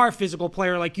since you are a physical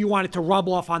player, like you want it to rub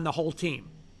off on the whole team?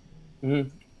 Mm-hmm.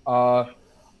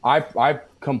 I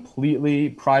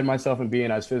completely pride myself in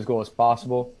being as physical as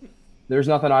possible. There's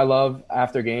nothing I love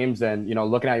after games than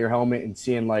looking at your helmet and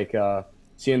seeing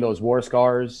seeing those war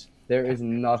scars. There is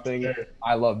nothing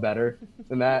I love better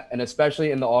than that, and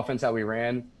especially in the offense that we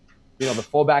ran. The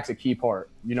fullback's a key part.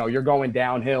 You're going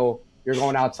downhill you're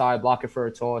going outside, blocking for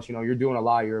a toss. You know, you're doing a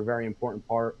lot. You're a very important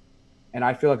part. And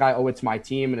I feel like I owe it to my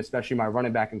team and especially my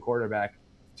running back and quarterback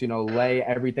to, you know, lay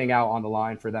everything out on the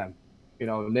line for them. You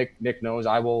know, Nick knows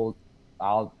I'll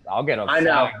get a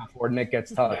flag before Nick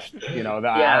gets touched. You know,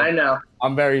 I know.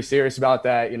 I'm very serious about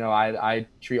that. You know, I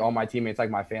treat all my teammates like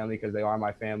my family because they are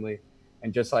my family.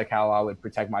 And just like how I would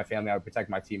protect my family, I would protect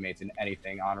my teammates in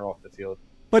anything on or off the field.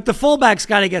 But the fullbacks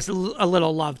got to get a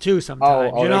little love too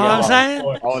sometimes. You know what I'm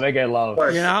saying? Oh, they get love.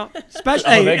 You know,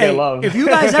 especially they get love. If you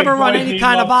guys ever run any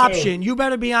kind of option, you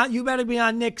better be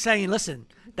on Nick saying, "Listen,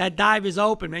 that dive is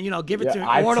open, man. You know, give it to him,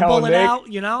 audible it out."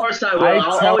 You know. Of course I will.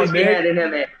 I'll always be heading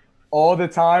him in. All the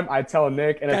time, I tell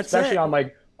Nick, and That's especially it. on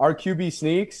like our QB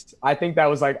sneaks. I think that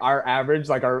was like our average,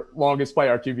 like our longest play,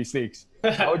 our QB sneaks.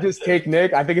 I would just take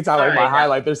Nick. I think it's on like my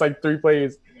highlight. There's like 3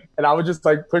 plays. And I would just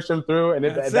like push him through, and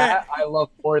that I love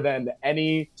more than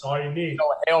any. That's all you need. You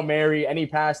know, Hail Mary, any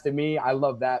pass to me. I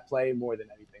love that play more than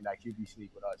anything. That QB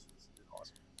sneak with us is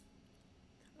awesome.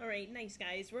 All right, nice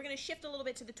guys. We're going to shift a little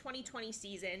bit to the 2020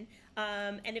 season,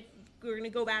 and if we're going to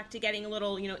go back to getting a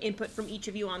little, input from each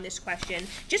of you on this question.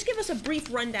 Just give us a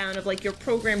brief rundown of like your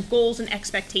program goals and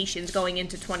expectations going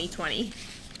into 2020.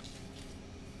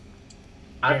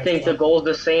 I think the goal's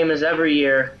the same as every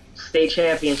year: state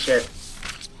championship.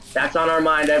 That's on our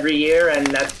mind every year, and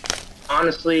that's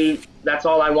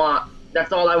all I want.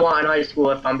 That's all I want in high school,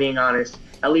 if I'm being honest.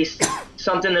 At least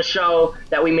something to show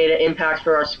that we made an impact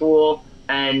for our school,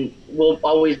 and we'll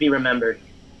always be remembered.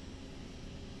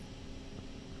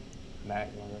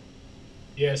 Matt,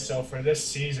 Yeah, so for this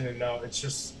season, it's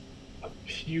just a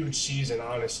huge season,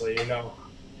 honestly,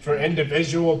 for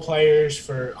individual players,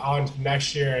 for on to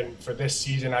next year, and for this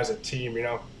season as a team,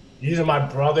 These are my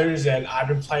brothers, and I've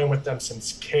been playing with them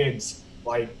since kids.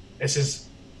 Like,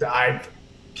 I've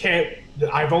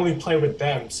only played with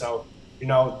them. So,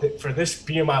 for this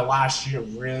being my last year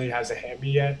really hasn't hit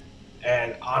me yet.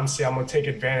 And honestly, I'm going to take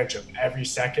advantage of every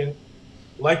second.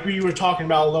 Like we were talking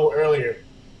about a little earlier,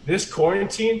 this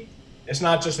quarantine, it's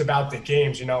not just about the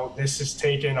games. This is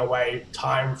taking away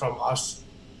time from us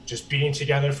just being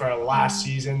together for our last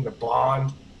season, the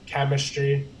bond,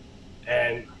 chemistry,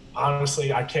 and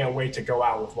honestly, I can't wait to go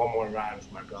out with one more ride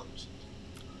with my brothers.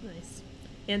 Nice.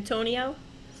 Antonio?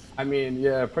 I mean,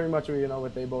 yeah, pretty much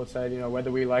what they both said.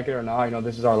 Whether we like it or not,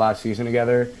 this is our last season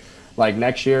together. Like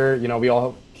next year, we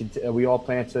all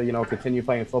plan to continue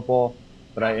playing football,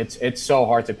 but it's so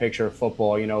hard to picture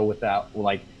football, without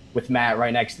like with Matt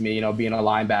right next to me, being a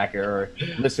linebacker, or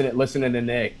listening to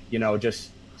Nick,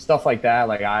 just stuff like that.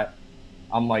 Like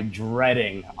I'm like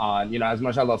dreading on as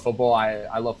much as I love football,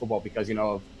 I love football because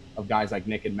of guys like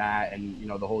Nick and Matt and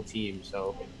the whole team.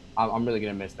 So I'm really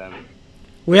gonna miss them.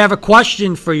 We have a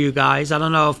question for you guys. I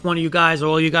don't know if one of you guys or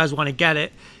all you guys want to get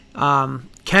it.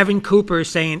 Kevin Cooper is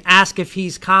saying, ask if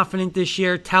he's confident this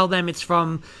year. Tell them it's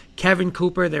from Kevin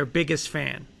Cooper, their biggest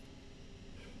fan.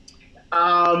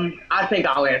 I think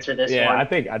I'll answer this one. Yeah, I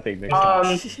think Nick.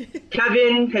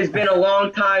 Kevin has been a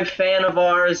longtime fan of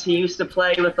ours. He used to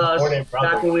play with us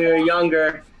back when we were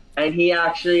younger, and he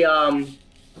actually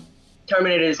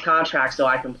terminated his contract so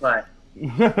I can play.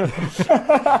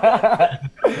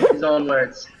 His own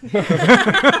words.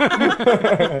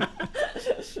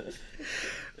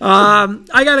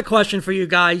 I got a question for you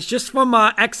guys, just from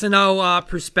X and O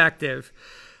perspective.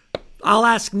 I'll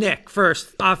ask Nick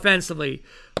first, offensively.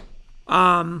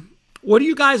 What do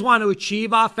you guys want to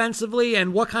achieve offensively,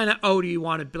 and what kind of O do you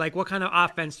want to be? Like, what kind of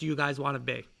offense do you guys want to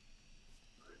be?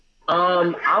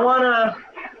 I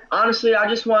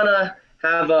just want to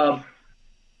have a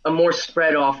more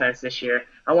spread offense this year.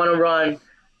 I want to run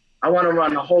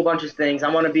a whole bunch of things. I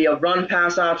want to be a run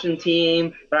pass option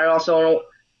team, but I also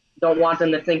don't want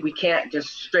them to think we can't just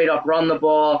straight up run the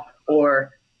ball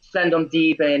or send them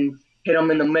deep and hit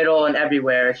them in the middle and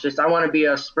everywhere. It's just I want to be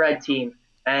a spread team,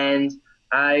 and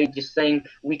I just think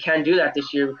we can do that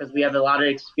this year because we have a lot of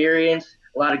experience,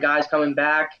 a lot of guys coming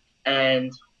back,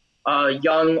 and a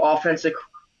young offensive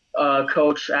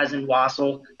coach as in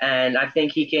Wassel, and I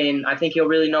think he'll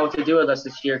really know what to do with us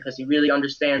this year because he really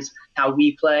understands how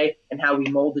we play and how we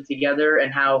mold it together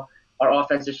and how our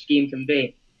offensive scheme can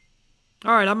be.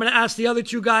 All right, I'm going to ask the other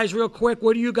two guys real quick.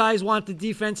 What do you guys want the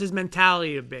defense's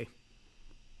mentality to be?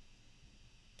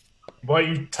 What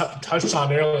you touched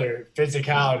on earlier,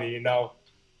 physicality,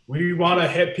 we want to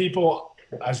hit people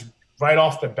as right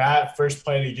off the bat, first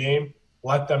play of the game,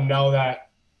 let them know that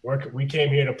we came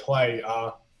here to play.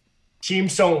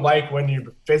 Teams don't like when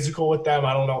you're physical with them.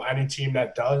 I don't know any team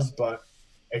that does, but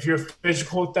if you're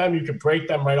physical with them, you can break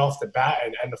them right off the bat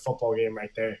and end the football game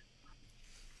right there.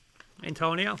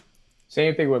 Antonio?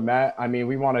 Same thing with Matt. I mean,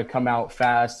 we want to come out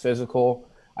fast, physical.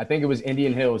 I think it was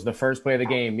Indian Hills, the first play of the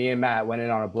game. Me and Matt went in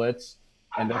on a blitz,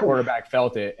 and the quarterback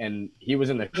felt it, and he was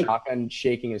in the shotgun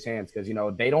shaking his hands because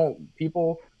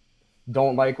people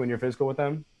don't like when you're physical with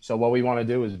them. So what we want to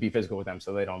do is be physical with them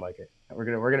so they don't like it.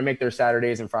 We're gonna make their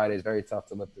Saturdays and Fridays very tough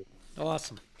to live through.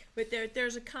 Awesome. But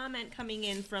there's a comment coming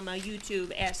in from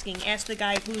YouTube asking, ask the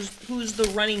guy who's the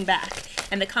running back.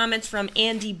 And the comment's from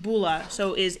Andy Bula.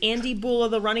 So is Andy Bula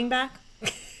the running back?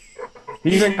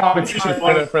 He's in competition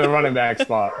for the running back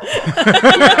spot.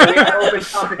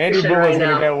 Andy Bula's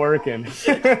gonna get working.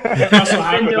 Also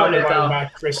have another running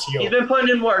back, Chris Hill. He's been putting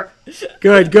in work.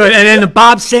 Good. And then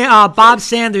Bob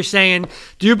Sanders saying,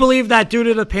 do you believe that due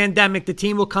to the pandemic, the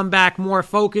team will come back more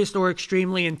focused or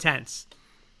extremely intense?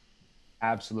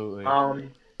 Absolutely.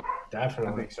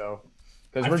 Definitely. I think so.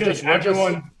 Because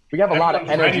we have a lot of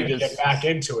everyone's energy ready to get back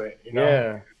into it. You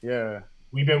know? Yeah.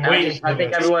 We've been waiting. I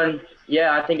think everyone's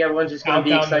just going to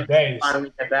be excited to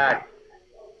finally get back.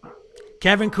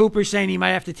 Kevin Cooper saying he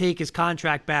might have to take his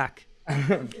contract back. He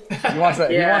wants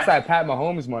that Pat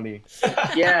Mahomes money.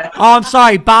 Yeah. Oh, I'm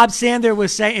sorry. Bob Sander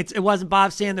was saying it wasn't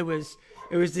Bob Sander.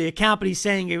 It was the account, but he's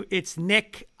saying it's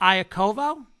Nick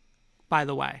Iacovo, by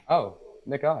the way. Oh,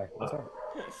 Nick I. What's up?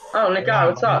 Oh, Nick I.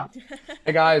 What's up?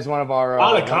 Nick I is one of our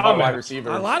wide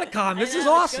receivers. A lot of comments. This is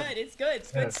awesome. It's good.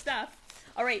 It's good stuff.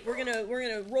 All right, we're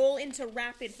gonna roll into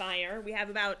rapid fire. We have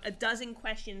about a dozen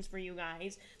questions for you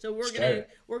guys, so we're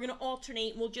gonna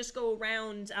alternate. We'll just go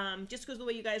around, just because the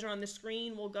way you guys are on the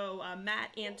screen. We'll go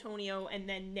Matt, Antonio, and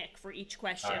then Nick for each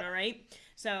question. All right.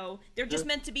 So they're just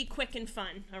meant to be quick and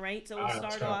fun. All right. So we'll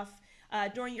start off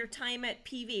during your time at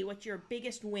PV. What's your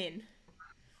biggest win?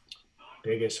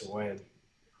 Biggest win,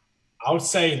 I would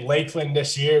say Lakeland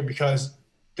this year because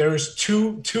there's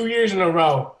two years in a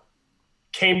row.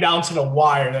 Came down to the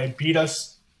wire. They beat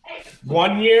us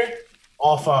one year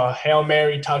off a Hail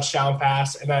Mary touchdown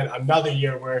pass, and then another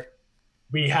year where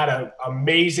we had an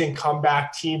amazing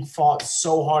comeback. Team fought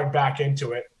so hard back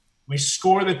into it. We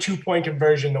scored the 2-point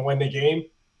conversion to win the game.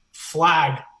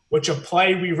 Flag, which a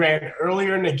play we ran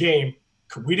earlier in the game.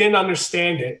 We didn't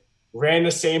understand it. Ran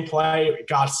the same play. It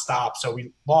got stopped. So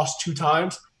we lost 2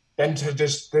 times. Then to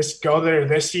just go there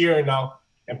this year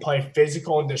and play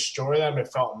physical and destroy them, it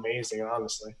felt amazing,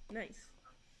 honestly. Nice.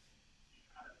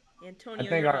 Antonio, I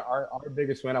think our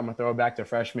biggest win, I'm going to throw it back to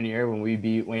freshman year when we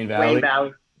beat Wayne Valley. Wayne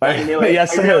Valley. I knew it.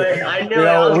 Yes, sir. I knew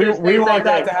it. We want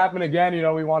that to happen again.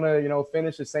 We want to,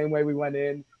 finish the same way we went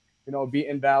in,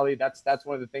 beating Valley. That's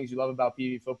one of the things you love about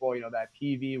PV football, that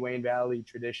PV Wayne Valley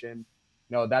tradition.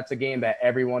 That's a game that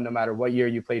everyone, no matter what year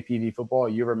you play PV football,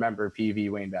 you remember PV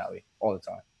Wayne Valley all the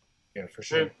time. Yeah, for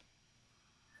sure.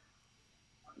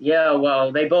 Yeah,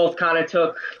 well, they both took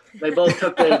the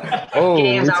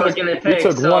games I was going to take.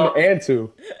 You took 1 and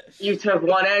 2. You took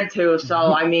 1 and 2, so,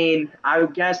 I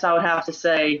guess I would have to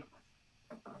say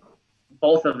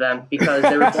both of them because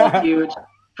they were both huge.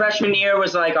 Freshman year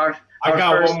was like our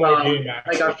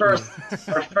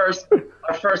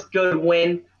first good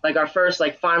win, like our first,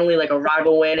 like finally like a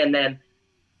rival win, and then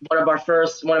one of my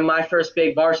first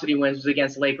big varsity wins was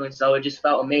against Lakeland, so it just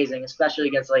felt amazing, especially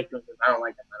against Lakeland because I don't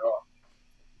like them at all.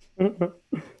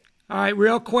 All right,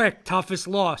 real quick, toughest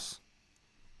loss.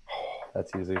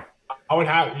 That's easy. I would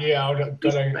have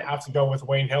to go with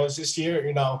Wayne Hills this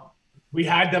year. We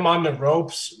had them on the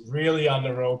ropes, really on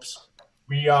the ropes.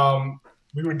 We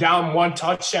were down 1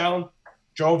 touchdown,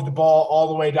 drove the ball all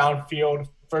the way downfield,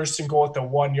 first and goal at the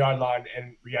 1-yard line,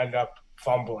 and we ended up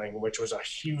fumbling, which was a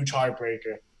huge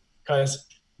heartbreaker because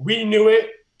we knew it.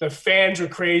 The fans were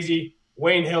crazy.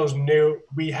 Wayne Hills knew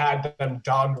we had them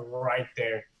done right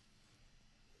there.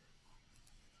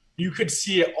 You could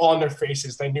see it on their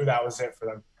faces. They knew that was it for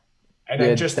them. And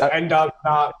then end up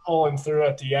not pulling through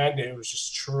at the end. It was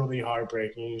just truly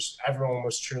heartbreaking. Everyone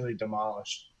was truly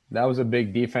demolished. That was a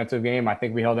big defensive game. I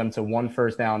think we held them to 1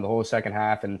 first down the whole second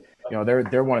half. And,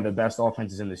 they're one of the best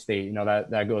offenses in the state.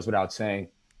 That goes without saying.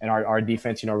 And our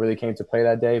defense, really came to play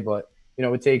that day. But,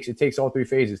 it takes all 3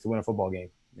 phases to win a football game.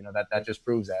 That just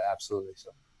proves that. Absolutely.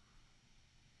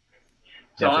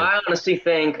 So I honestly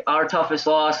think our toughest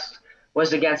loss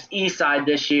was against Eastside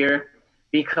this year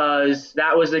because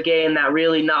that was the game that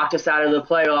really knocked us out of the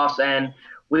playoffs, and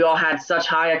we all had such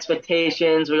high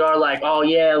expectations. We are like, oh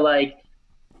yeah, like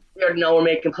we already know we're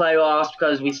making playoffs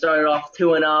because we started off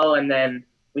 2-0 and then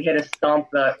we hit a stump.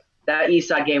 But that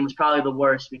Eastside game was probably the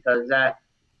worst because that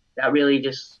really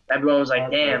just everyone was like,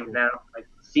 damn, now like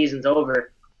the season's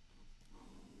over.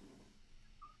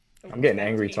 I'm getting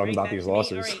angry talking about these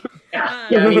losses.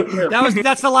 Yeah, me too.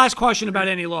 That's the last question about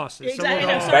any losses.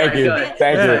 Exactly. So Thank you. Let's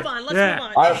move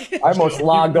on. I almost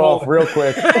logged off real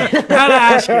quick. Gotta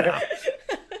ask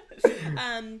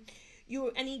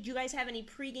you. Any do you guys have any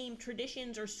pregame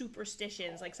traditions or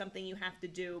superstitions, like something you have to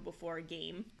do before a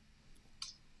game?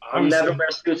 I'll never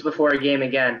wear suits before a game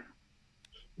again.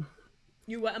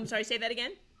 I'm sorry, say that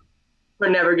again? We're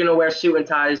never going to wear suit and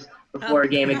ties before a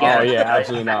game again. Oh, yeah,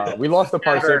 absolutely not. We lost the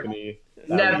Never. Parsippany.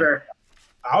 Never.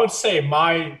 I would say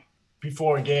my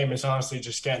before a game is honestly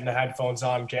just getting the headphones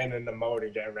on, getting in the mode,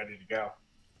 and getting ready to go.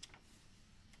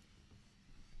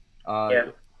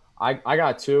 Yeah. I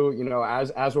got two. You know,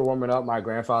 as we're warming up, my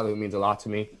grandfather, who means a lot to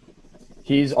me,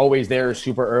 he's always there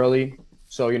super early.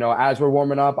 So, you know, as we're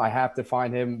warming up, I have to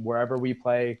find him wherever we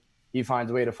play. He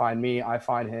finds a way to find me. I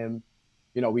find him.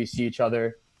 You know, we see each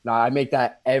other. Now, I make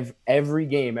that every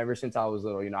game ever since I was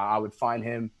little. You know, I would find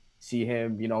him, see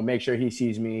him, you know, make sure he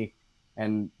sees me.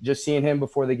 And just seeing him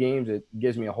before the games, it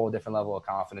gives me a whole different level of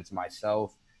confidence in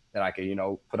myself that I could, you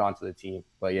know, put onto the team.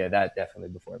 But, yeah, that definitely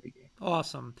before every game.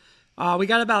 Awesome. We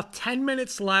got about 10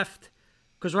 minutes left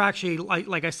because we're actually,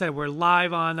 like I said, we're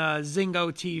live on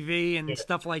Zingo TV and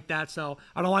stuff like that. So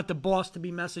I don't want the boss to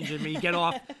be messaging me. Get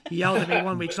off. He yelled at me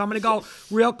one week. So I'm going to go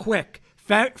real quick.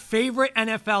 Favorite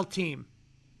NFL team?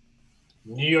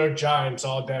 New York Giants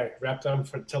all day. Rep them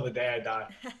till the day I die.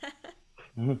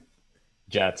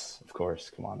 Jets, of course.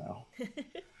 Come on now.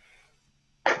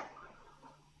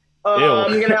 I'm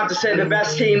going to have to say the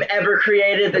best team ever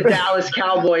created, the Dallas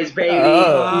Cowboys, baby.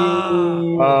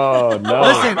 Oh, no.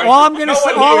 Listen, all I'm gonna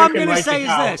say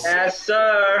is this. Yes,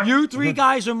 sir. You three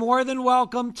guys are more than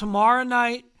welcome tomorrow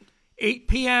night, 8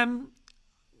 p.m.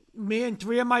 Me and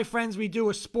three of my friends, we do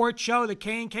a sports show, the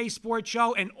K&K Sports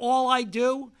Show, and all I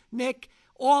do, Nick,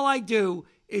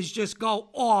 is just go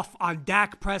off on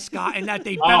Dak Prescott and that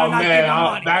they better not give him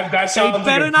money. That sounds they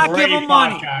better like a not give great him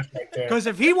money. podcast right there. Because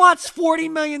if he wants $40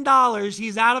 million,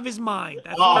 he's out of his mind.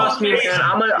 That's all Trust me,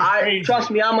 man.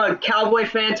 Trust me, I'm a Cowboy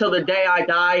fan till the day I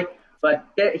die. But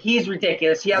he's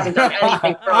ridiculous. He hasn't done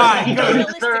anything for us. He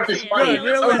doesn't deserve this money. I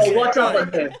don't know what's up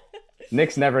with him.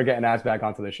 Nick's never getting asked back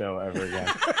onto the show ever again.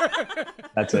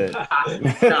 That's it.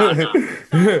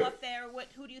 Follow up there.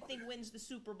 Who do you think wins the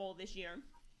Super Bowl this year?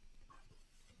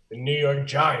 The New York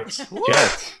Giants.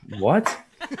 Jets. What?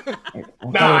 No,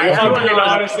 if I'm being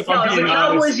honest, It's the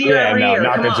Cowboys year every year.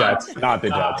 not Come the on. Jets. Not the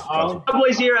Jets.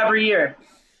 Cowboys year every year.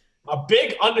 A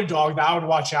big underdog that I would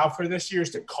watch out for this year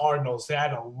is the Cardinals. They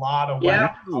had a lot of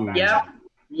weapons.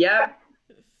 Yep.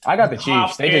 I got the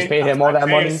Chiefs. They just paid him all that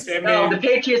money. No, the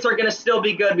Patriots are going to still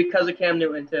be good because of Cam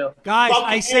Newton, too. Guys,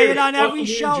 I say it on every Buccaneers,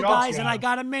 show, guys, and yeah. I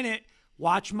got a minute.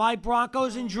 Watch my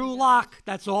Broncos and Drew Lock.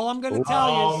 That's all I'm going to tell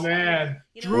you. Oh, man.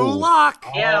 Drew Lock.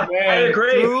 Yeah, man. I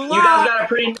agree. Drew You Lock.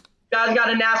 guys got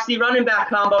a nasty running back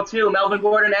combo, too. Melvin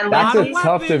Gordon and That's Lacy. a tough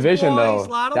weapons, division, boys. though.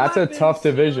 Lot of That's a weapons. tough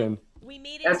division. We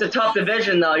made it. That's a till tough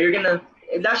division, though.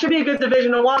 That should be a good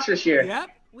division to watch this year. Yep.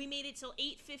 We made it till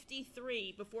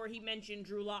 8:53 before he mentioned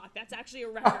Drew Lock. That's actually a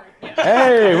record. Yeah.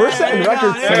 Hey, we're setting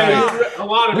records yeah, tonight. A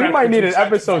lot of We might need an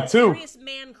records. episode 2. Serious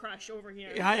man crush over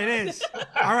here. Yeah, it is.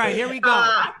 All right, here we go.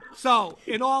 So,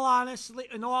 in all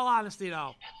honesty,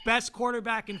 though, best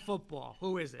quarterback in football.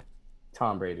 Who is it?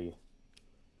 Tom Brady.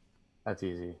 That's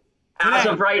easy. As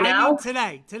of right I now,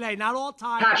 mean today, not all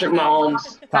time. Patrick today.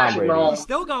 Mahomes. Patrick Brady. Mahomes.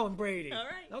 Still going Brady. All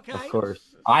right. Okay. Of course.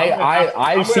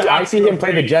 I see him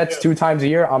play the Jets 2 times a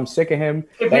year. I'm sick of him.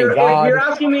 If Thank you're God.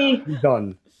 asking me, He's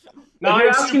done. No, If you're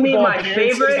it's asking Super me Bowl my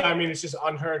appearances, favorite- I mean, it's just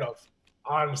unheard of,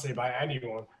 honestly, by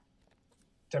anyone.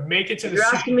 To make it to the You're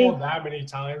Super asking me- Bowl that many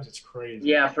times, it's crazy.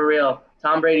 yeah, for real.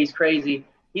 Tom Brady's crazy.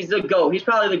 He's the GOAT. He's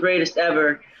probably the greatest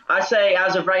ever. I say,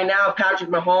 as of right now, Patrick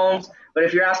Mahomes. But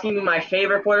if you're asking me my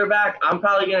favorite quarterback, I'm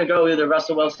probably going to go either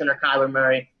Russell Wilson or Kyler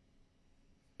Murray.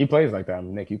 He plays like that.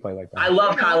 Nick, you play like that. I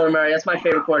love Kyler Murray. That's my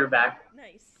favorite quarterback.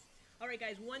 Nice. All right,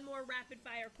 guys. One more rapid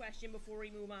fire question before we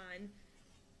move on.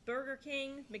 Burger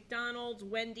King, McDonald's,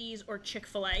 Wendy's, or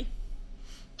Chick-fil-A?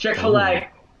 Chick-fil-A.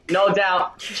 No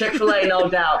doubt. Chick-fil-A, no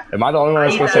doubt. Am I the only one I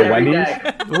that's eat supposed to that say every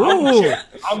Wendy's? day. Ooh.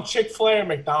 I'm Chick-fil-A or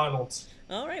McDonald's.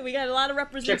 All right, we got a lot of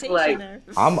representation Chick-fil-A. there.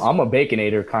 I'm a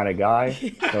baconator kind of guy, so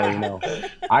you know,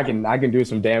 I can do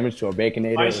some damage to a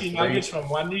baconator. Spicy nuggets from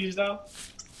Wendy's, though.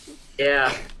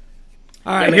 Yeah.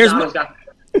 All right, Yeah,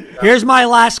 here's my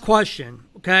last question.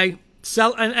 Okay,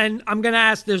 so and I'm gonna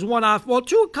ask. There's one off. Well,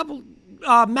 a couple.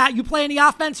 Matt, you play any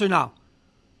offense or no?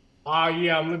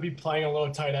 Yeah, I'm gonna be playing a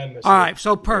little tight end this All year. right,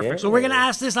 so perfect. Yeah. So we're gonna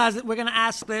ask this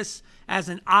as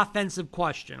an offensive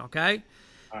question. Okay.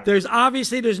 There's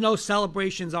no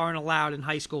celebrations aren't allowed in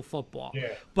high school football.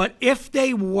 Yeah. But if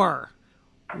they were,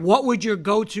 what would your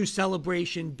go-to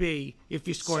celebration be if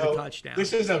you scored a touchdown?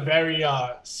 This is a very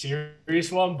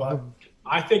serious one, but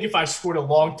I think if I scored a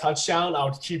long touchdown, I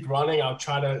would keep running. I would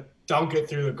try to dunk it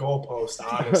through the goalpost,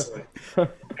 honestly.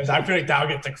 Because I feel like that'll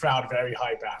get the crowd very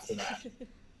hype after that.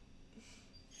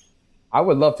 I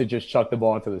would love to just chuck the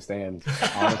ball into the stands.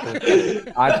 Honestly,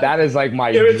 that is like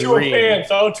my Give it to a dream. fan.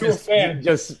 Throw it to a fan.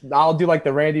 Just I'll do like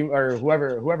the Randy or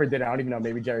whoever did it. I don't even know.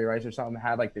 Maybe Jerry Rice or something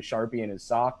had like the Sharpie in his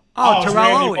sock. Oh, it was Terrell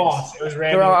Randy Owens. Moss. It was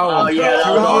Randy Terrell Moss. Owens. Oh yeah, that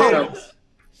was Terrell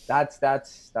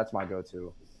awesome. That's my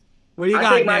go-to. What do you I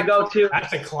got, think my Nick? go-to,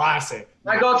 That's a classic.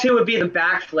 would be the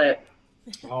backflip.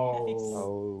 Oh.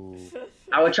 Oh,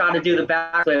 I would try to do the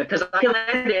backflip because I can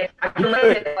land it.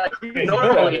 Like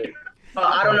normally. But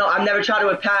I don't know. I've never tried it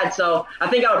with pads, so I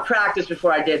think I would practice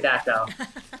before I did that, though.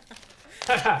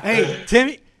 Hey,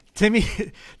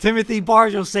 Timothy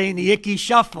Bargel saying the Icky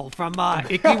Shuffle from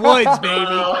Icky Woods, baby.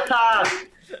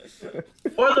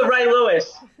 Or the Ray Lewis.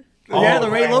 Yeah, the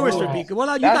Ray Ray Lewis Lewis. would be good.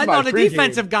 Well, you That's guys my know the pregame.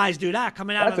 defensive guys do that.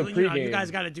 Coming out That's of a you pregame.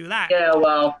 guys got to do that. Yeah,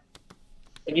 well,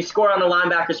 if you score on the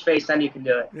linebacker's face, then you can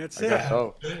do it. That's I it. guess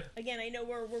so. Again, I know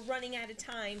we're running out of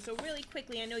time, so really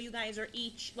quickly, I know you guys are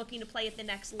each looking to play at the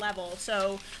next level.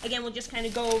 So again, we'll just kind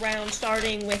of go around,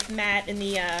 starting with Matt in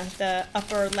the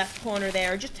upper left corner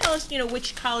there. Just tell us,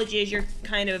 which colleges you're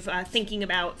kind of thinking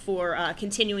about for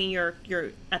continuing your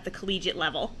at the collegiate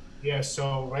level. Yeah,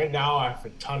 so right now I have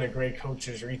a ton of great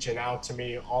coaches reaching out to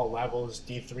me, all levels,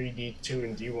 D3, D2,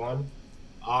 and D1.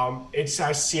 It's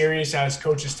as serious as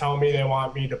coaches tell me they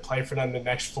want me to play for them the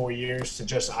next 4 years to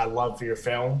just, I love your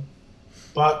film.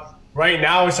 But right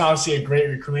now it's honestly a great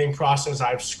recruiting process. I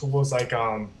have schools like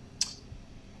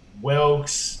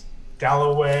Wilkes,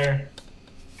 Delaware,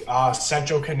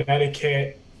 Central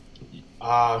Connecticut,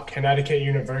 Connecticut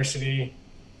University,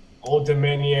 Old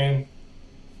Dominion,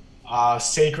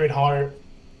 Sacred Heart,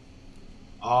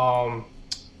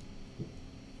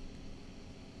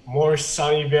 more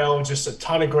Sunnyvale, just a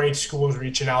ton of great schools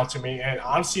reaching out to me. And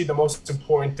honestly, the most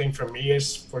important thing for me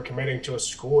is for committing to a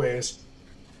school is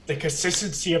the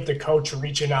consistency of the coach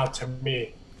reaching out to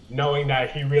me, knowing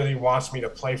that he really wants me to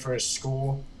play for his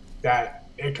school, that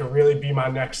it could really be my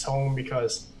next home,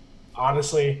 because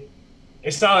honestly,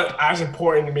 it's not as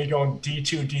important to me going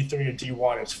D2, D3, or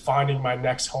D1. It's finding my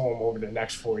next home over the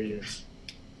next 4 years.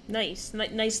 Nice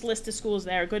list of schools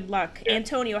there. Good luck.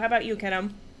 Antonio, how about you, kiddo?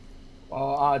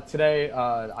 Well, today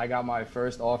I got my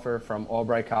first offer from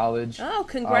Albright College. Oh,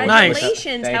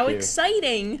 congratulations. Thank How you.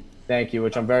 exciting. Thank you,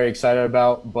 which I'm very excited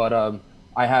about. But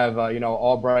I have,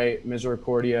 Albright,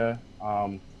 Misericordia,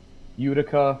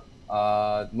 Utica,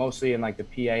 mostly in like the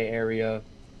PA area,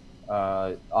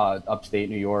 upstate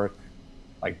New York,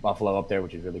 like Buffalo up there,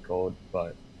 which is really cold.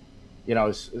 But,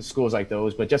 schools like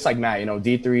those. But just like Matt,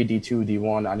 D3, D2,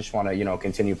 D1, I just want to,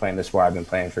 continue playing the sport I've been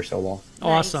playing for so long.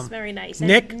 Awesome. Nice, very nice.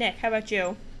 Nick? And Nick, how about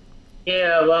you?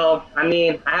 Yeah, well, I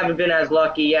mean, I haven't been as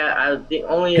lucky yet. The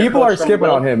only People coach are from skipping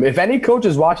Wil- on him. If any coach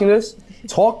is watching this,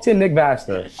 talk to Nick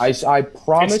Vasta. I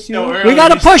promise It's still you. early. We got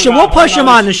to We push still him. We'll got push him on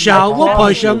the another show. season. We'll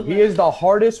push him. He is the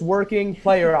hardest working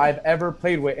player I've ever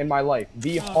played with in my life.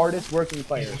 The hardest working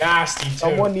player. He's nasty, too.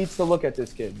 Someone needs to look at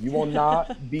this kid. You will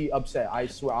not be upset. I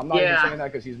swear. I'm not even Yeah. saying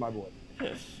that because he's my boy.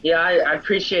 Yeah, I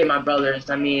appreciate my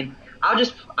brothers. I mean, I'm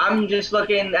just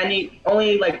looking.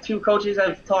 Only like 2 coaches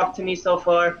have talked to me so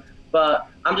far, but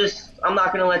I'm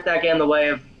not gonna let that get in the way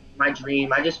of my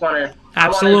dream. I just want to.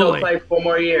 Absolutely. I want to go play 4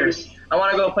 more years. I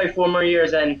want to go play 4 more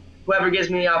years, and whoever gives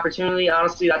me the opportunity,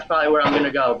 honestly, that's probably where I'm gonna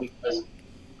go, because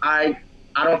I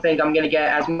don't think I'm gonna get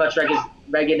as much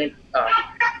regular.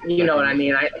 You know what I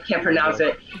mean? I can't pronounce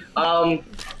it.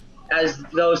 As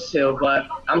those 2, but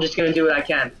I'm just gonna do what I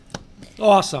can.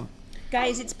 Awesome.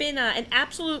 Guys, it's been an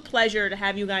absolute pleasure to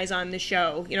have you guys on the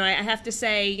show. I have to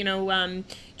say,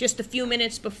 just a few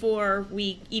minutes before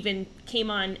we even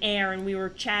came on air and we were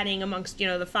chatting amongst,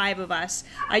 the 5 of us,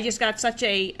 I just got such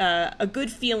a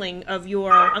good feeling of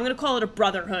I'm going to call it a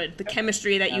brotherhood, the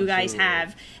chemistry that you guys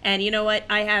have. And you know what?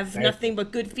 I have nothing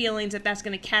but good feelings that that's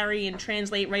going to carry and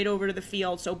translate right over to the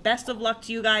field. So best of luck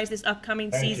to you guys this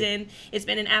upcoming season. It's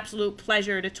been an absolute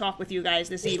pleasure to talk with you guys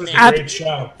this evening. A great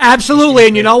show. Absolutely.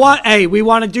 And you know what? Hey, we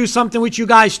want to do something with you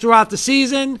guys throughout the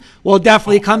season. We'll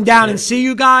definitely come down and see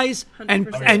you guys.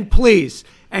 And please,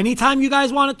 anytime you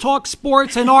guys want to talk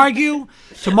sports and argue,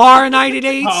 tomorrow night at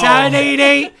 8, Saturday at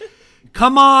 8,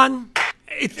 come on.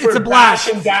 It's a blast.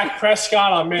 Bashing Dak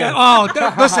Prescott, I'm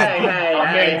in. Listen.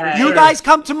 Hey. You guys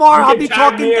come tomorrow. You I'll can be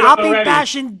tag me talking. in I'll be already.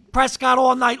 bashing Prescott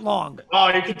all night long. Oh,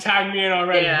 you can tag me in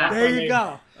already. Yeah. Not There for you me.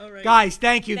 go. All right. Guys,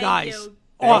 thank you Thank guys. you.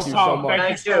 Thank Awesome. you so much.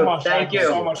 Thank you so much. Thank I had you.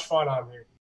 so much fun on here.